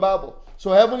 Open your Bible.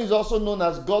 So heaven is also known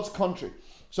as God's country.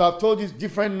 So I've told you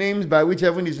different names by which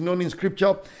heaven is known in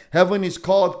scripture. Heaven is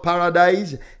called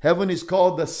paradise. Heaven is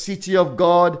called the city of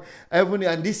God. Heaven,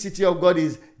 and this city of God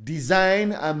is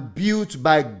designed and built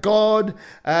by God.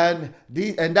 And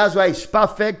that's why it's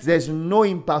perfect. There's no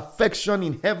imperfection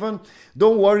in heaven.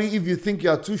 Don't worry if you think you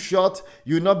are too short.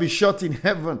 You will not be short in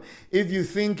heaven. If you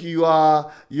think you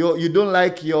don't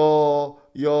like your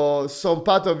some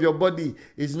part of your body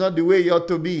is not the way you ought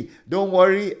to be, don't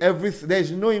worry. There's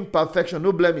no imperfection,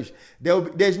 no blemish.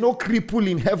 There's no cripple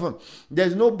in heaven.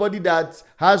 There's nobody that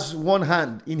has one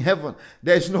hand in heaven.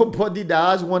 There's nobody that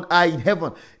has one eye in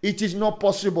heaven. It is not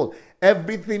possible.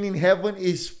 Everything in heaven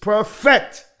is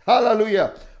perfect.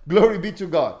 Hallelujah. Glory be to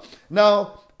God.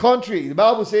 Now, country, the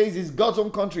Bible says it's God's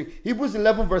own country. Hebrews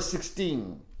 11 verse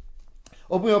 16.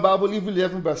 Open your Bible, Hebrews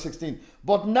 11 verse 16.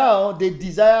 But now they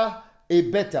desire a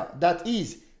better, that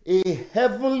is a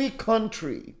heavenly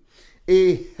country.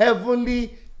 A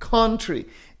heavenly country.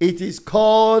 It is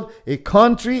called a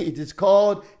country. It is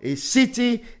called a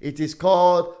city. It is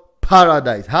called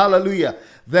paradise. Hallelujah.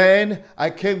 Then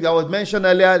I was mentioned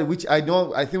earlier, which I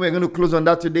think we're going to close on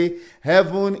that today.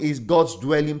 Heaven is God's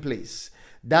dwelling place.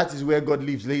 That is where God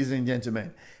lives, ladies and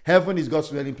gentlemen. Heaven is God's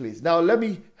dwelling place. Now, let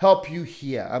me help you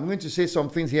here. I'm going to say some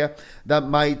things here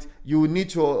that you need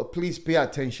to please pay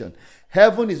attention.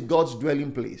 Heaven is God's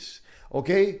dwelling place.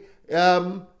 Okay?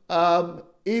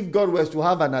 If God was to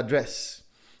have an address,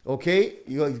 okay?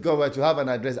 If God were to have an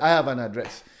address, I have an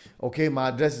address. Okay? My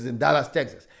address is in Dallas,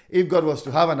 Texas. If God was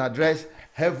to have an address,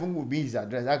 heaven will be his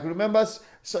address. I can remember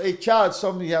a child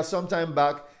some time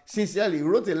back sincerely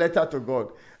wrote a letter to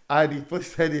God, and he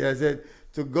posted it and said,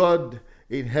 to God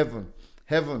in heaven,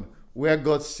 where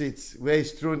God sits, where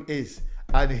his throne is,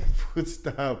 and he puts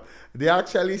down. They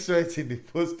actually saw it in the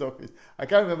post office. I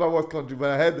can't remember what country, but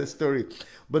I heard the story.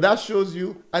 But that shows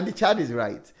you, and the child is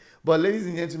right. But ladies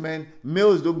and gentlemen,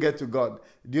 mails don't get to God.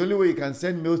 The only way you can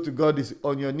send mails to God is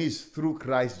on your knees through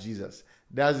Christ Jesus.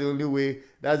 That's the only way.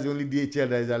 That's the only DHL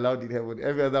that is allowed in heaven.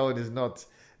 Every other one is not.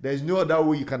 There's no other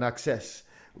way you can access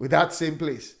with that same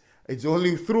place. It's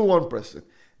only through one person.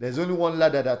 There's only one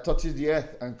ladder that touches the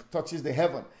earth and touches the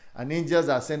heaven, and angels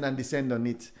ascend and descend on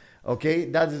it. Okay,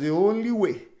 that is the only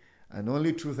way, and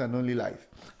only truth, and only life.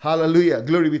 Hallelujah,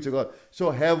 glory be to God.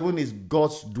 So heaven is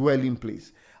God's dwelling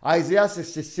place. Isaiah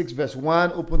 66 verse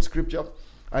 1, open scripture.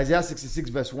 Isaiah 66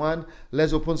 verse 1.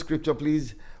 Let's open scripture,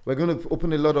 please. We're going to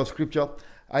open a lot of scripture.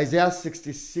 Isaiah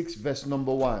 66 verse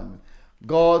number 1.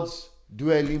 God's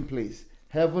dwelling place.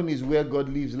 Heaven is where God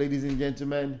lives, ladies and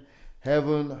gentlemen.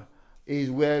 Heaven is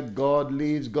where God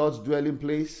lives, God's dwelling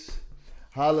place.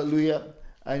 Hallelujah.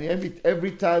 And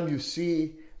every time you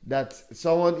see that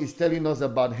someone is telling us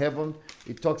about heaven,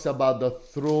 it talks about the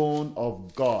throne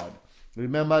of God.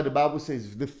 Remember, the Bible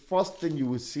says the first thing you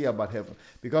will see about heaven,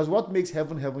 because what makes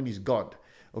heaven heaven is God.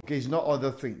 Okay, it's not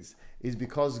other things. It's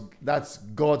because that's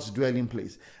God's dwelling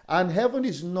place. And heaven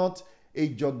is not a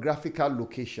geographical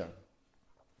location.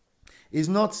 It's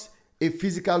not a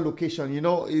physical location. You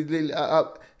know,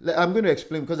 I'm going to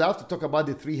explain, because I have to talk about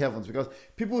the three heavens, because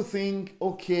people think,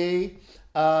 okay,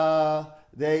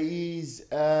 there is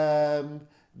the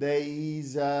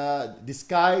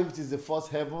sky, which is the first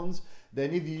heavens.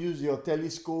 Then if you use your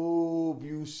telescope,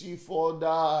 you see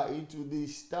further into the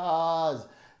stars.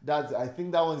 I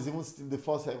think that one is even still the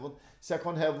first heaven.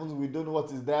 Second heavens, we don't know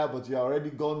what is there, but you're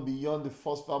already gone beyond the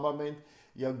first firmament.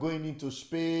 You're going into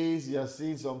space. You're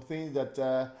seeing some things that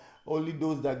only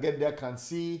those that get there can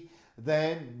see.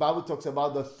 Then Bible talks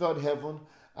about the third heaven,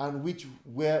 and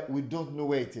where we don't know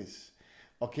where it is.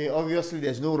 Okay, obviously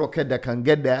there's no rocket that can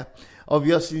get there.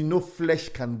 Obviously no flesh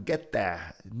can get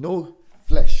there. No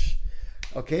flesh,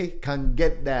 okay, can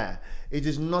get there. It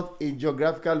is not a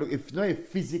geographical, it's not a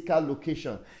physical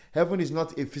location. Heaven is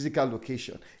not a physical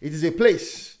location. It is a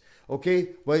place, okay,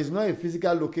 but it's not a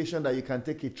physical location that you can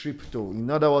take a trip to. In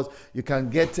other words, you can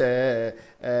get,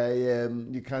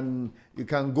 you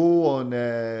can go on,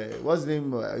 what's the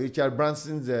name, Richard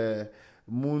Branson's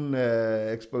moon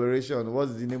exploration.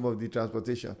 What's the name of the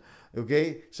transportation?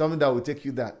 Okay, something that will take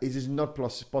you there. It is not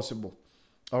possible.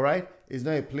 All right, it's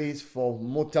not a place for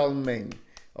mortal men.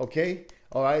 Okay,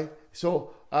 all right.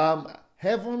 So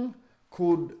heaven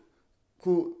could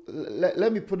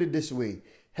let me put it this way.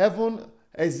 Heaven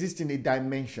exists in a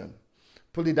dimension.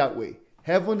 Put it that way.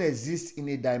 Heaven exists in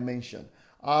a dimension.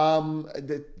 To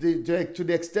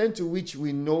the extent to which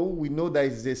we know there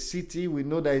is a city, we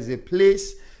know there is a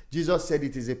place. Jesus said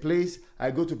it is a place.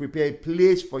 I go to prepare a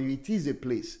place for you. It is a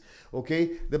place.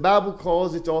 Okay. The Bible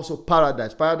calls it also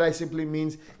paradise. Paradise simply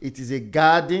means it is a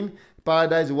garden.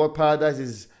 Paradise, the word paradise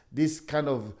is this kind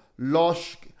of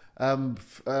lush,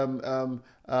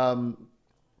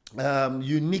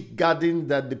 unique garden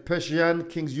that the Persian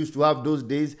kings used to have those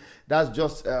days. That's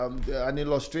just an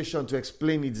illustration to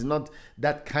explain it's not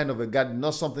that kind of a garden,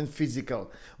 not something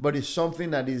physical, but it's something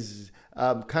that is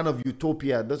kind of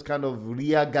utopia, those kind of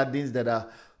real gardens that are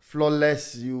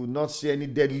flawless. You will not see any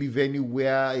dead leaf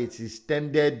anywhere. It is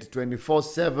tended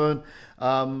 24/7,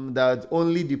 that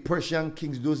only the Persian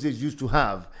kings those days used to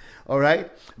have. All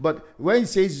right, but when it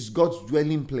says it's God's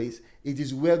dwelling place, it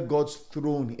is where God's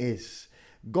throne is.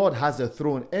 God has a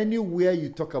throne. Anywhere you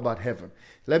talk about heaven,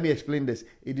 let me explain this.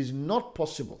 It is not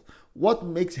possible. What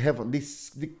makes heaven,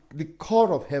 the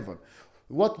core of heaven,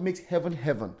 what makes heaven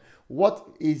heaven?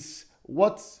 What is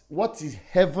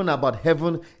heaven about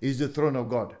heaven is the throne of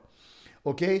God.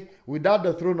 Okay? Without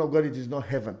the throne of God, it is not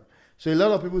heaven. So a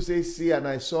lot of people say, see, and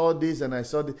I saw this, and I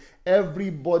saw this.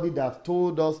 Everybody that have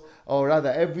told us, or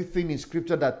rather everything in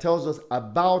scripture that tells us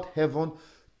about heaven,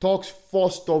 talks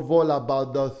first of all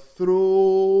about the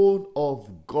throne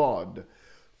of God.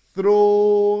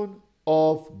 Throne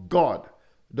of God.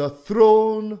 The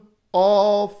throne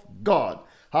of God.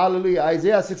 Hallelujah.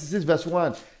 Isaiah 66 verse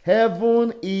 1.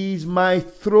 Heaven is my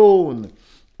throne,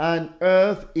 and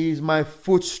earth is my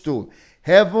footstool.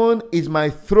 Heaven is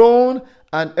my throne,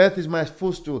 and earth is my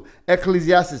footstool.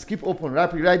 Ecclesiastes, keep open,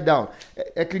 write down.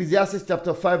 Ecclesiastes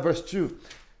chapter 5 verse 2.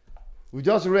 We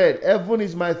just read, heaven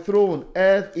is my throne,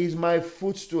 earth is my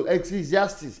footstool.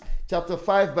 Ecclesiastes chapter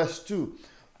 5 verse 2.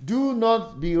 Do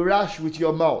not be rash with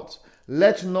your mouth,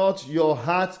 Let not your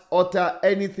heart utter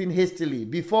anything hastily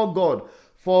before God,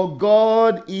 for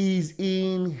God is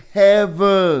in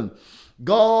heaven.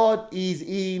 God is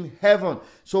in heaven.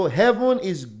 So heaven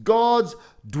is God's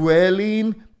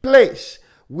dwelling place,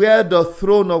 where the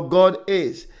throne of God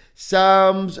is.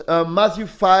 Matthew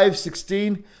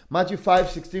 5:16. Matthew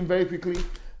 5:16, very quickly.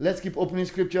 Let's keep opening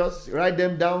scriptures. Write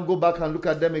them down. Go back and look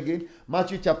at them again.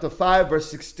 Matthew chapter 5, verse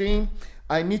 16.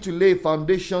 I need to lay a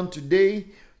foundation today.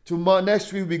 Tomorrow,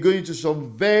 next week, we'll be going into some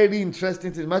very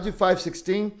interesting things. Matthew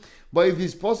 5:16. But if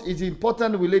it's possible, it's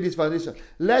important we lay this foundation.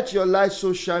 Let your light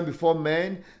so shine before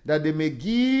men that they may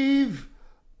give,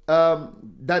 let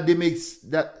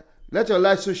your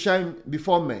light so shine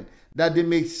before men that they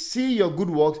may see your good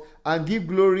works and give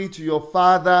glory to your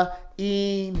Father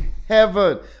in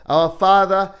heaven. Our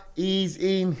Father is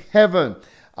in heaven.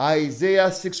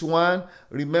 Isaiah 6:1.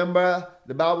 Remember,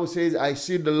 the Bible says, I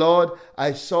see the Lord,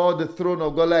 I saw the throne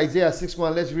of God. Isaiah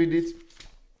 6:1. Let's read it.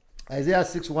 Isaiah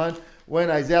 6:1. When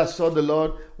Isaiah saw the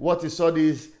Lord, what he saw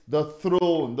is the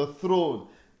throne, the throne.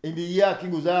 In the year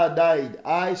King Uzziah died,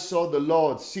 I saw the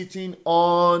Lord sitting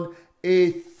on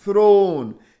a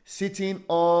throne. Sitting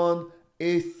on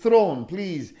a throne.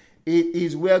 Please, it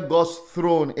is where God's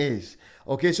throne is.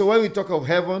 Okay, so when we talk of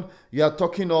heaven, you are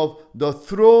talking of the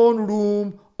throne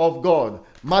room of God.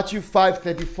 Matthew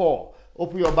 5:34.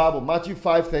 Open your Bible. Matthew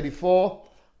 5:34.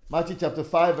 Matthew chapter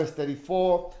 5, verse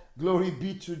 34. Glory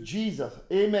be to Jesus.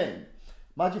 Amen.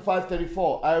 Matthew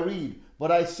 5:34, I read,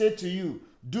 but I say to you,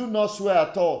 do not swear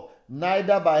at all,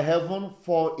 neither by heaven,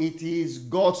 for it is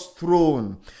God's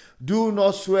throne. Do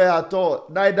not swear at all,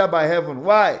 neither by heaven.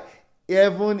 Why?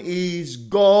 Heaven is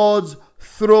God's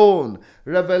throne.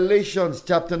 Revelations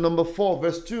chapter number 4,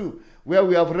 verse 2, where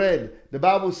we have read, the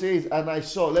Bible says, and I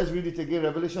saw, let's read it again,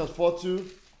 Revelations 4:2.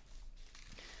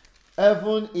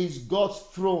 Heaven is God's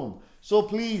throne. So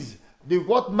please,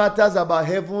 what matters about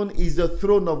heaven is the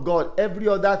throne of God. Every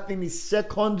other thing is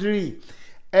secondary.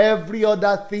 Every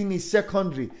other thing is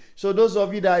secondary. So those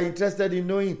of you that are interested in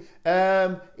knowing,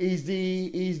 are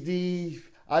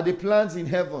the plants in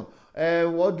heaven?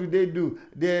 What do?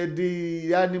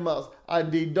 The animals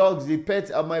and the dogs, the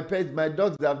pets are my pets, my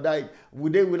dogs that have died.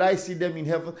 Will I see them in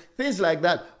heaven? Things like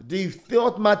that. The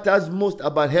thought matters most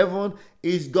about heaven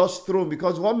is God's throne,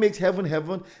 because what makes heaven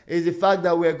heaven is the fact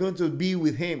that we are going to be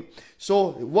with Him.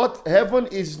 So what heaven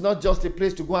is not just a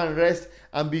place to go and rest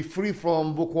and be free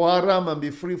from Boko Haram and be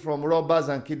free from robbers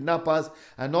and kidnappers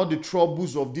and all the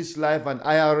troubles of this life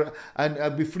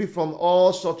and be free from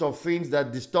all sorts of things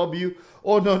that disturb you.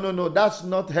 Oh, no, that's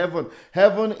not heaven.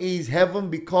 Heaven is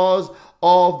heaven because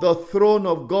of the throne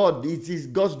of God. It is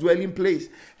God's dwelling place.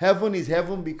 Heaven is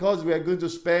heaven because we are going to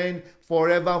spend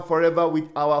forever and forever with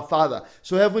our Father.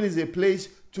 So heaven is a place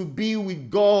to be with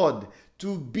God.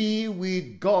 To be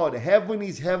with God. Heaven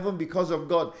is heaven because of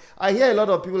God. I hear a lot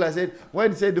of people that said,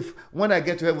 when I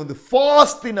get to heaven, the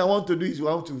first thing I want to do is I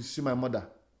want to see my mother.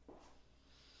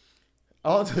 I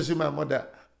want to see my mother.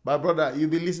 My brother, you'll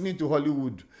be listening to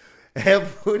Hollywood.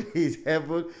 Heaven is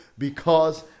heaven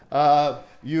because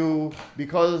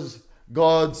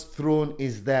God's throne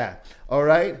is there. All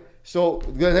right. So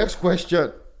the next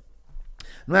question.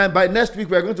 Now, by next week,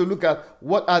 we're going to look at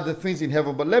what are the things in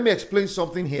heaven. But let me explain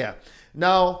something here.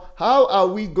 Now, how are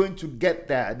we going to get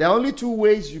there? There are only two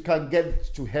ways you can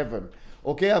get to heaven.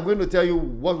 Okay, I'm going to tell you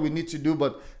what we need to do,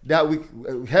 but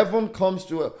heaven comes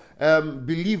to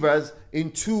believers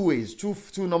in two ways.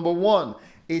 Number one,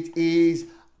 it is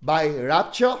by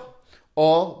rapture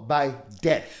or by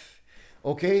death.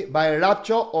 Okay, by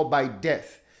rapture or by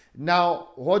death. Now,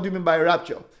 what do you mean by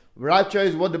rapture? Rapture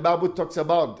is what the Bible talks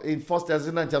about in 1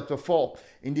 Thessalonians chapter 4.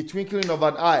 In the twinkling of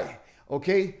an eye,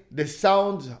 okay, the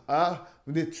sound of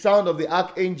the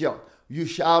archangel, you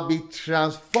shall be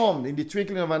transformed in the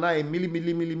twinkling of an eye, in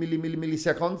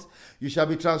milliseconds. You shall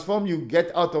be transformed. You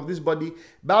get out of this body.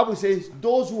 Bible says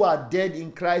those who are dead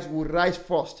in Christ will rise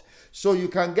first. So you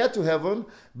can get to heaven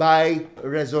by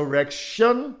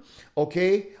resurrection,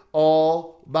 okay,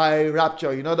 or by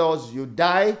rapture. In other words, you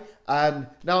die. And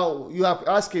now you are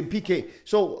asking, PK,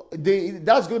 so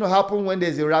that's going to happen when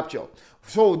there's a rapture.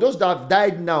 So those that have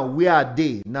died now, where are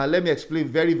they? Now let me explain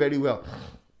very, very well.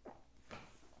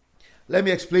 Let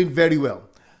me explain very well.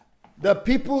 The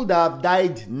people that have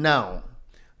died now,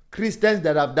 Christians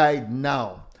that have died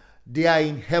now, they are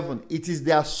in heaven. It is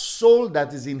their soul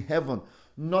that is in heaven,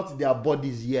 not their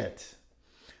bodies yet.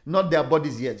 Not their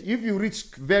bodies yet. If you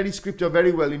read scripture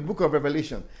very well in book of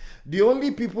Revelation, the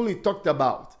only people he talked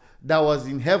about that was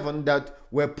in heaven that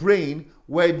were praying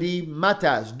were the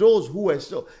martyrs, those who were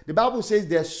so. The Bible says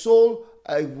their soul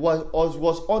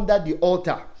was under the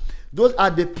altar. Those are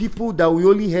the people that we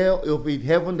only hear of in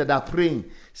heaven that are praying.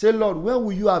 Say, Lord, when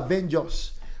will you avenge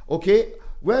us? Okay?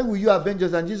 When will you avenge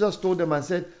us? And Jesus told them and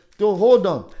said, so hold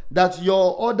on, that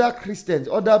your other Christians,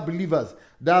 other believers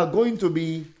that are going to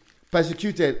be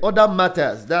persecuted, other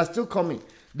martyrs, they are still coming.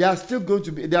 They are still going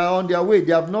to be, they are on their way.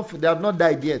 They have not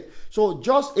died yet. So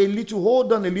just a little,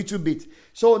 hold on a little bit.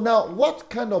 So now, what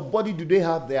kind of body do they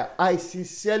have there? I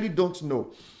sincerely don't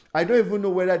know. I don't even know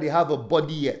whether they have a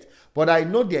body yet. But I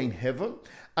know they're in heaven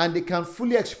and they can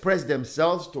fully express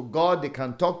themselves to God. They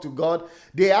can talk to God.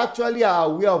 They actually are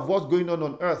aware of what's going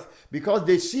on earth because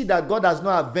they see that God has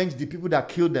not avenged the people that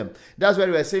killed them. That's why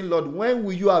we are saying, Lord, when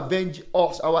will you avenge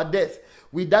us, our death?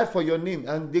 We died for your name.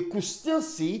 And they could still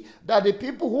see that the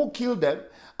people who killed them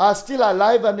are still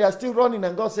alive and they are still running.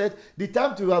 And God said, the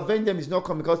time to avenge them is not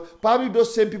coming because probably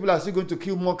those same people are still going to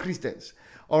kill more Christians.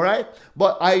 All right?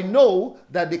 But I know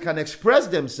that they can express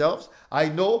themselves. I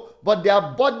know. But their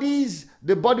bodies,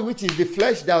 the body which is the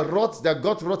flesh that rots, that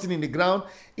got rotten in the ground,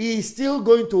 is still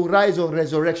going to rise on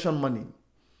resurrection morning.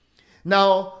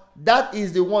 Now, that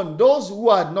is the one. Those who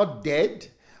are not dead,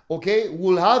 okay,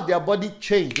 will have their body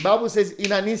changed. The Bible says,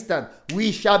 in an instant,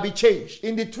 we shall be changed.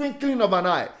 In the twinkling of an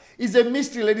eye. It's a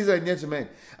mystery, ladies and gentlemen.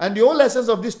 And the whole essence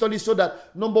of this study is so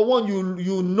that, number one,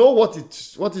 you know what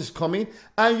is coming,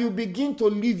 and you begin to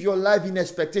live your life in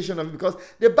expectation of it. Because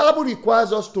the Bible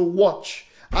requires us to watch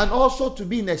and also to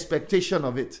be in expectation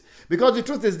of it. Because the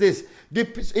truth is this,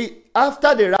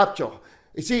 after the rapture,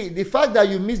 you see, the fact that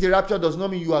you miss the rapture does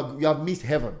not mean you have missed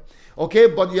heaven. Okay,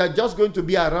 but you are just going to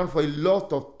be around for a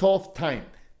lot of tough time.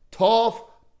 Tough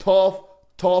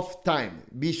time.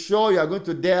 Be sure you are going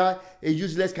to die a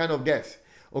useless kind of death.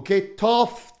 Okay,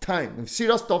 tough time,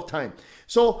 serious tough time.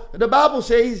 So the Bible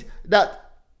says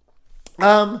that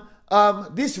the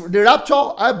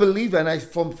rapture, I believe, and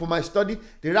from my study,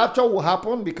 the rapture will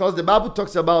happen because the Bible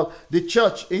talks about the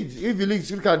church. If you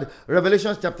look at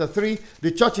Revelation chapter 3,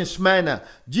 the church in Smyrna,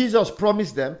 Jesus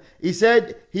promised them. He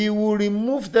said he will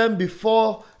remove them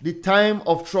before the time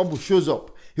of trouble shows up.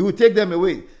 He will take them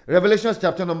away. Revelation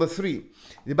chapter number 3.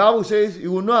 The Bible says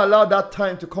you will not allow that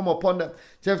time to come upon them.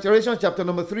 Revelation chapter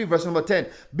number 3, verse number 10.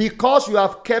 Because you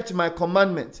have kept my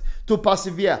commandments to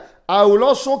persevere, I will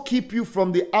also keep you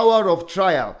from the hour of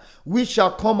trial, which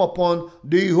shall come upon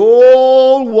the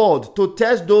whole world to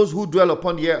test those who dwell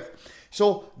upon the earth.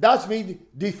 So that means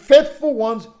the faithful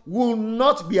ones will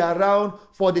not be around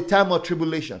for the time of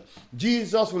tribulation.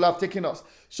 Jesus will have taken us.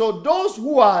 So those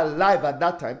who are alive at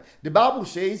that time, the Bible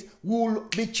says, will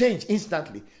be changed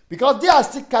instantly. Because they are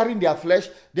still carrying their flesh,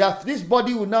 this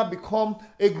body will now become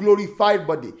a glorified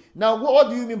body. Now, what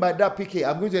do you mean by that, PK?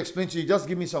 I'm going to explain to you. Just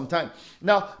give me some time.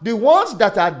 Now, the ones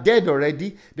that are dead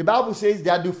already, the Bible says they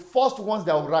are the first ones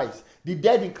that will rise. The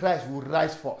dead in Christ will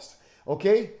rise first.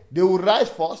 Okay? They will rise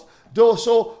first.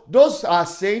 So those are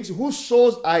saints whose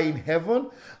souls are in heaven,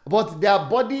 but their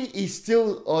body is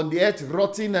still on the earth,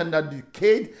 rotting and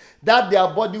decayed. That their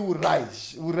body will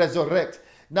rise, will resurrect.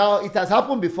 Now, it has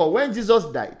happened before. When Jesus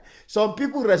died, some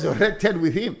people resurrected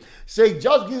with him. So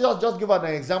just give an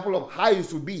example of how it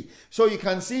should be. So you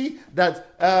can see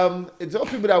that it's all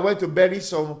people that went to bury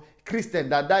some Christian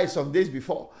that died some days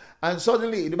before. And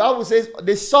suddenly, the Bible says,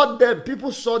 they saw them.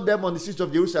 People saw them on the streets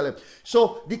of Jerusalem.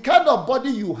 So the kind of body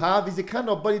you have is the kind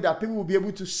of body that people will be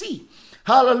able to see.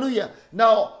 Hallelujah.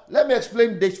 Now, let me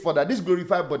explain this further. This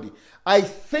glorified body. I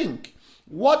think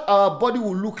what our body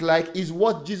will look like is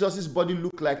what Jesus' body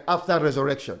looked like after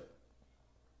resurrection.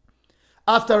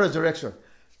 After resurrection.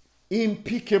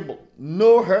 Impeccable.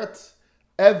 No hurt.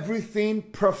 Everything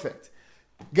perfect.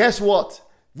 Guess what?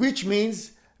 Which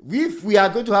means if we are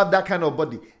going to have that kind of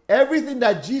body, everything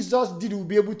that Jesus did, we'll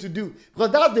be able to do.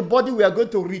 Because that's the body we are going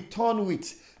to return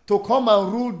with to come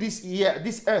and rule this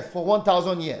earth for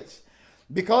 1,000 years.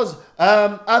 Because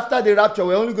after the rapture,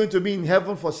 we're only going to be in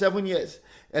heaven for 7 years.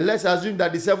 And let's assume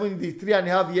that the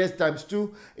 3.5 years times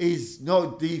 2 is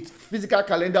the physical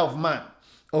calendar of man.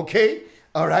 Okay?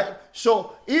 All right?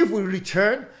 So if we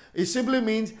return, it simply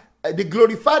means the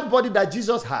glorified body that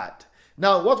Jesus had.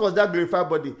 Now, what was that glorified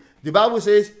body? The Bible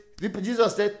says,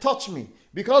 Jesus said, touch me.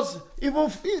 Because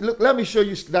look, let me show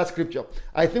you that scripture.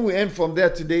 I think we end from there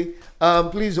today.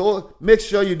 Please make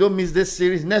sure you don't miss this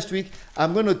series. Next week,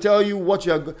 I'm going to tell you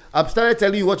I've started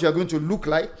telling you what you're going to look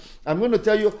like. I'm going to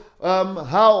tell you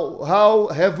how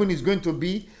heaven is going to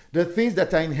be, the things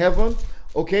that are in heaven.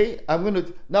 Okay, I'm going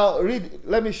to now read.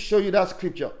 Let me show you that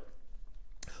scripture.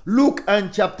 Luke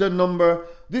and chapter number.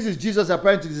 This is Jesus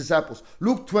appearing to his disciples.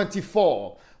 Luke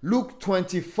 24. Luke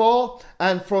 24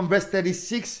 and from verse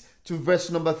 36 to verse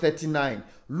number 39.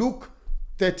 Luke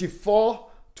 24,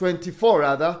 24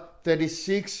 rather,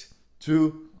 36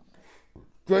 to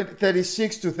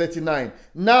 36 to 39.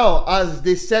 Now, as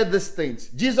they said these things,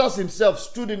 Jesus himself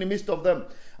stood in the midst of them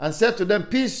and said to them,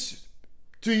 "Peace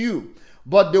to you."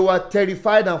 But they were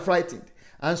terrified and frightened,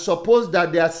 and supposed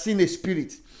that they had seen a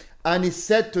spirit. And he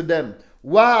said to them,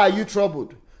 "Why are you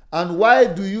troubled? And why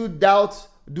do you doubt?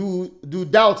 Do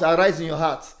doubts arise in your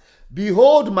hearts?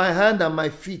 Behold my hand and my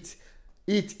feet.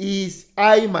 It is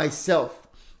I myself."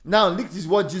 Now, this is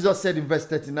what Jesus said in verse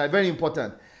 39. Very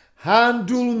important.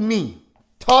 "Handle me,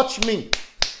 touch me,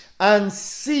 and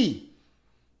see.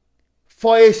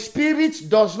 For a spirit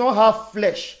does not have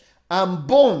flesh and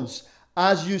bones,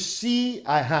 as you see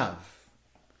I have."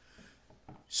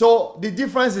 So the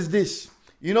difference is this.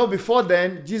 Before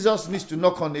then, Jesus needs to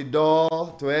knock on the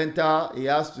door to enter.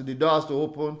 The door has to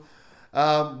open.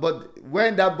 But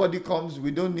when that body comes,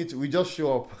 we don't need to. We just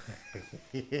show up.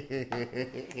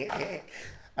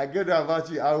 I don't know about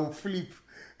you. I will flip.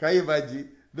 Can you imagine?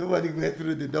 Nobody went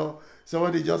through the door.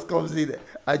 Somebody just comes in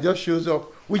and just shows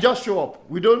up. We just show up.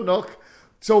 We don't knock.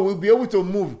 So we'll be able to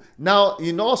move. Now,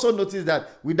 also notice that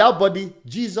with that body,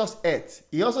 Jesus ate.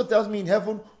 He also tells me in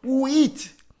heaven, we will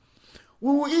eat.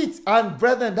 We will eat. And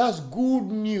brethren, that's good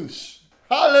news.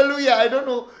 Hallelujah. I don't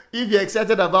know if you're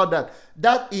excited about that.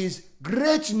 That is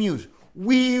great news.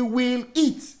 We will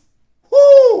eat.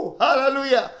 Woo!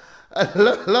 Hallelujah.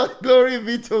 Lord, glory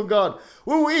be to God.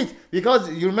 We will eat. Because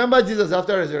you remember Jesus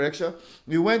after resurrection,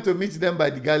 he went to meet them by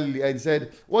the Galilee and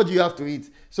said, "What do you have to eat?"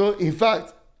 So, in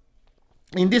fact,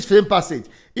 in this same passage,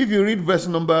 if you read verse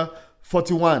number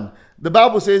 41, the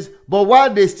Bible says, "But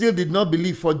while they still did not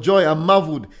believe for joy and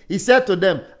marveled, he said to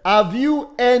them, 'Have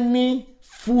you any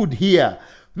food here?'"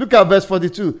 Look at verse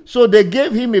 42. "So they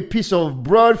gave him a piece of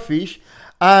broiled fish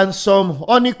and some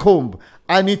honeycomb,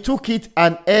 and he took it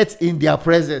and ate in their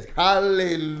presence."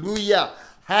 Hallelujah.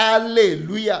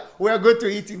 Hallelujah. We are going to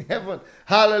eat in heaven.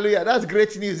 Hallelujah. That's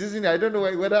great news, isn't it? I don't know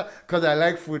whether, because I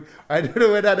like food, I don't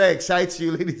know whether that excites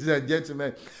you, ladies and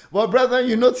gentlemen. But brethren,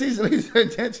 you notice, ladies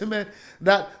and gentlemen,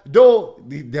 that though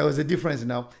there was a difference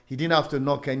now, he didn't have to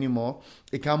knock anymore.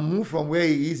 He can move from where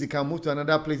he is. He can move to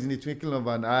another place in the twinkling of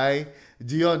an eye.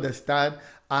 Do you understand?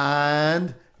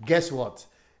 And guess what?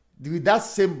 With that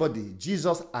same body,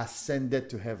 Jesus ascended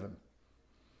to heaven.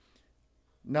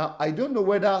 Now, I don't know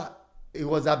whether it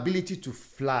was ability to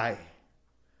fly,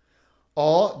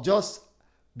 or just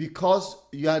because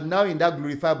you are now in that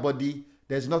glorified body,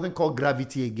 there's nothing called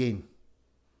gravity again.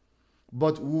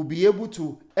 But we'll be able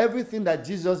to, everything that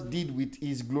Jesus did with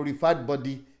his glorified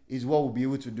body is what we'll be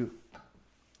able to do.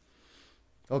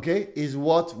 Okay? Is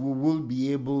what we will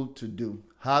be able to do.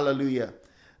 Hallelujah.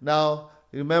 Now,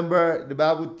 remember the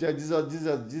Bible,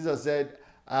 Jesus said,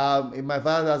 "In my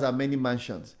Father's house are many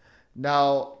mansions."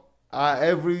 Now,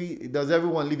 does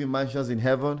everyone live in mansions in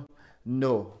heaven?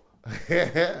 No.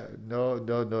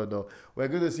 No. We're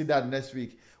going to see that next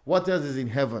week. What else is in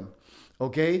heaven?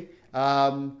 Okay?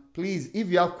 Please, if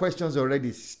you have questions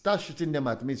already, start shooting them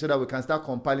at me so that we can start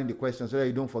compiling the questions so that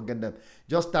you don't forget them.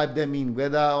 Just type them in,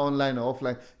 whether online or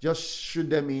offline. Just shoot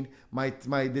them in.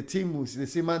 The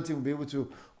Seaman team will be able to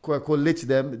collate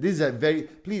them. These are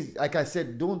please, like I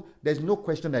said, there's no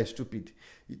question that is stupid.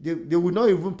 They will not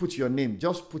even put your name.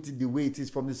 Just put it the way it is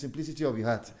from the simplicity of your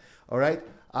heart. All right?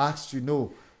 Ask to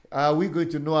know. Are we going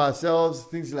to know ourselves?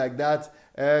 Things like that.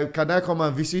 Can I come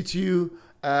and visit you?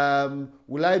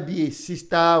 Will I be a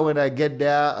sister when I get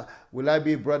there? Will I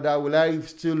be a brother? Will I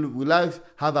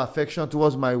have affection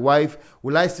towards my wife?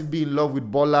 Will I still be in love with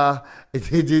Bola?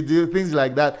 Things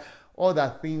like that. All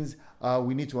that things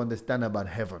we need to understand about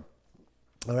heaven.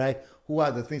 All right. Who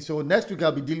are the things? So next week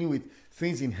I'll be dealing with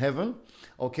things in heaven.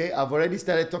 Okay. I've already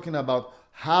started talking about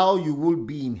how you will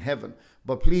be in heaven.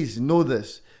 But please know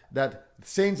this, that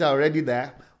saints are already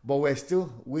there, but we're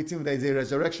still waiting. There's a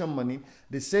resurrection morning.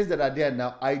 The saints that are there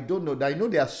now, I don't know. I know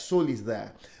their soul is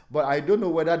there, but I don't know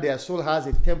whether their soul has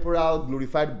a temporal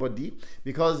glorified body,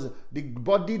 because the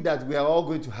body that we are all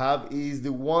going to have is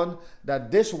the one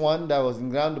that was in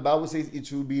ground. The Bible says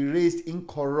it will be raised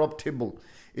incorruptible.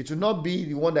 It will not be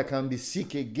the one that can be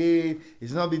sick again.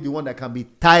 It's not be the one that can be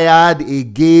tired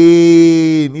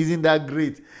again. Isn't that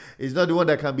great? It's not the one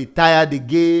that can be tired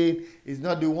again. It's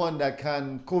not the one that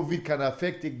COVID can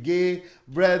affect again.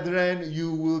 Brethren,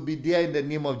 you will be there in the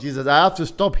name of Jesus. I have to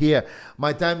stop here.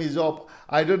 My time is up.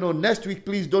 I don't know. Next week,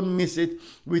 please don't miss it.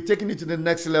 We're taking it to the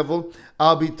next level.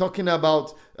 I'll be talking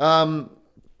about the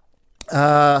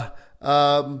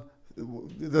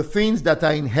things that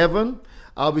are in heaven.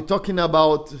 I'll be talking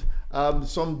about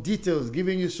some details,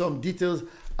 giving you some details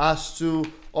as to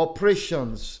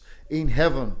operations in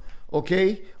heaven.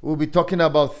 Okay, we'll be talking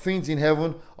about things in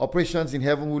heaven, operations in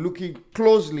heaven. We're looking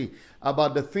closely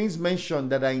about the things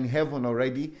mentioned that are in heaven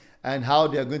already and how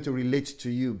they are going to relate to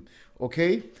you.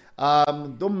 Okay,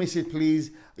 don't miss it,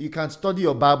 please. You can study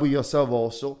your Bible yourself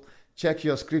also. Check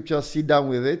your scriptures, sit down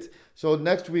with it. So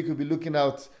next week we'll be looking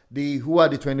at who are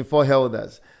the 24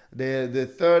 elders, the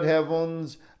third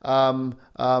heavens,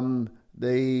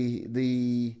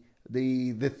 the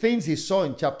things he saw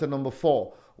in chapter number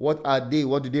 4. What are they?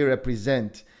 What do they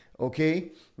represent?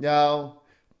 Okay. Now,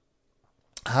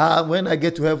 when I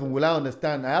get to heaven, will I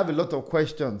understand? I have a lot of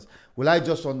questions. Will I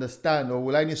just understand, or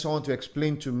will I need someone to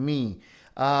explain to me?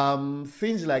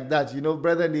 Things like that.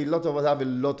 Brethren, a lot of us have a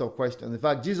lot of questions. In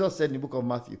fact, Jesus said in the book of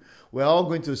Matthew, we're all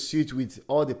going to sit with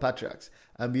all the patriarchs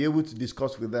and be able to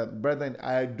discuss with them. Brethren,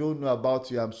 I don't know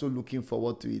about you. I'm so looking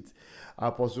forward to it.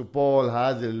 Apostle Paul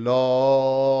has a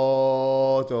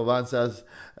lot of answers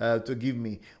to give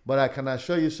me. But I can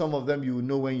assure you some of them you will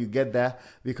know when you get there,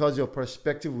 because your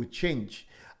perspective will change.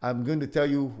 I'm going to tell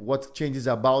you what changes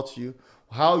about you,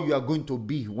 how you are going to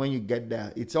be when you get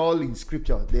there. It's all in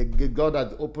scripture. God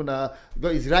has opened God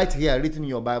is right here, written in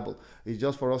your Bible. It's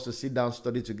just for us to sit down,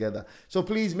 study together. So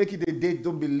please make it a date.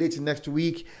 Don't be late next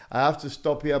week. I have to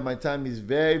stop here. My time is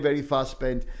very, very fast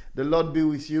spent. The Lord be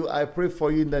with you. I pray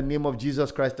for you in the name of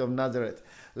Jesus Christ of Nazareth.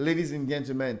 Ladies and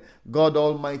gentlemen, God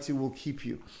Almighty will keep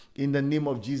you in the name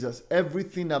of Jesus.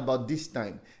 Everything about this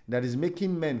time that is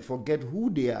making men forget who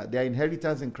they are, their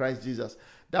inheritance in Christ Jesus,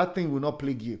 that thing will not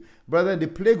plague you. Brother, the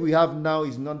plague we have now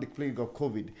is not the plague of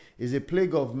COVID. It's a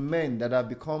plague of men that have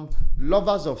become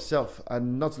lovers of self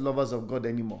and not lovers of God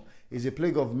anymore. It's a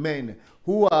plague of men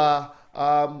who have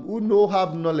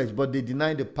knowledge, but they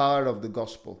deny the power of the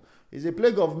gospel. It's a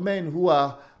plague of men who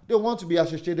they want to be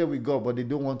associated with God, but they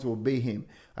don't want to obey him.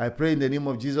 I pray in the name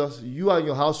of Jesus, you and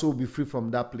your household will be free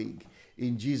from that plague.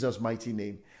 In Jesus' mighty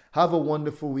name. Have a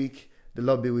wonderful week. The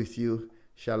Lord be with you.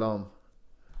 Shalom.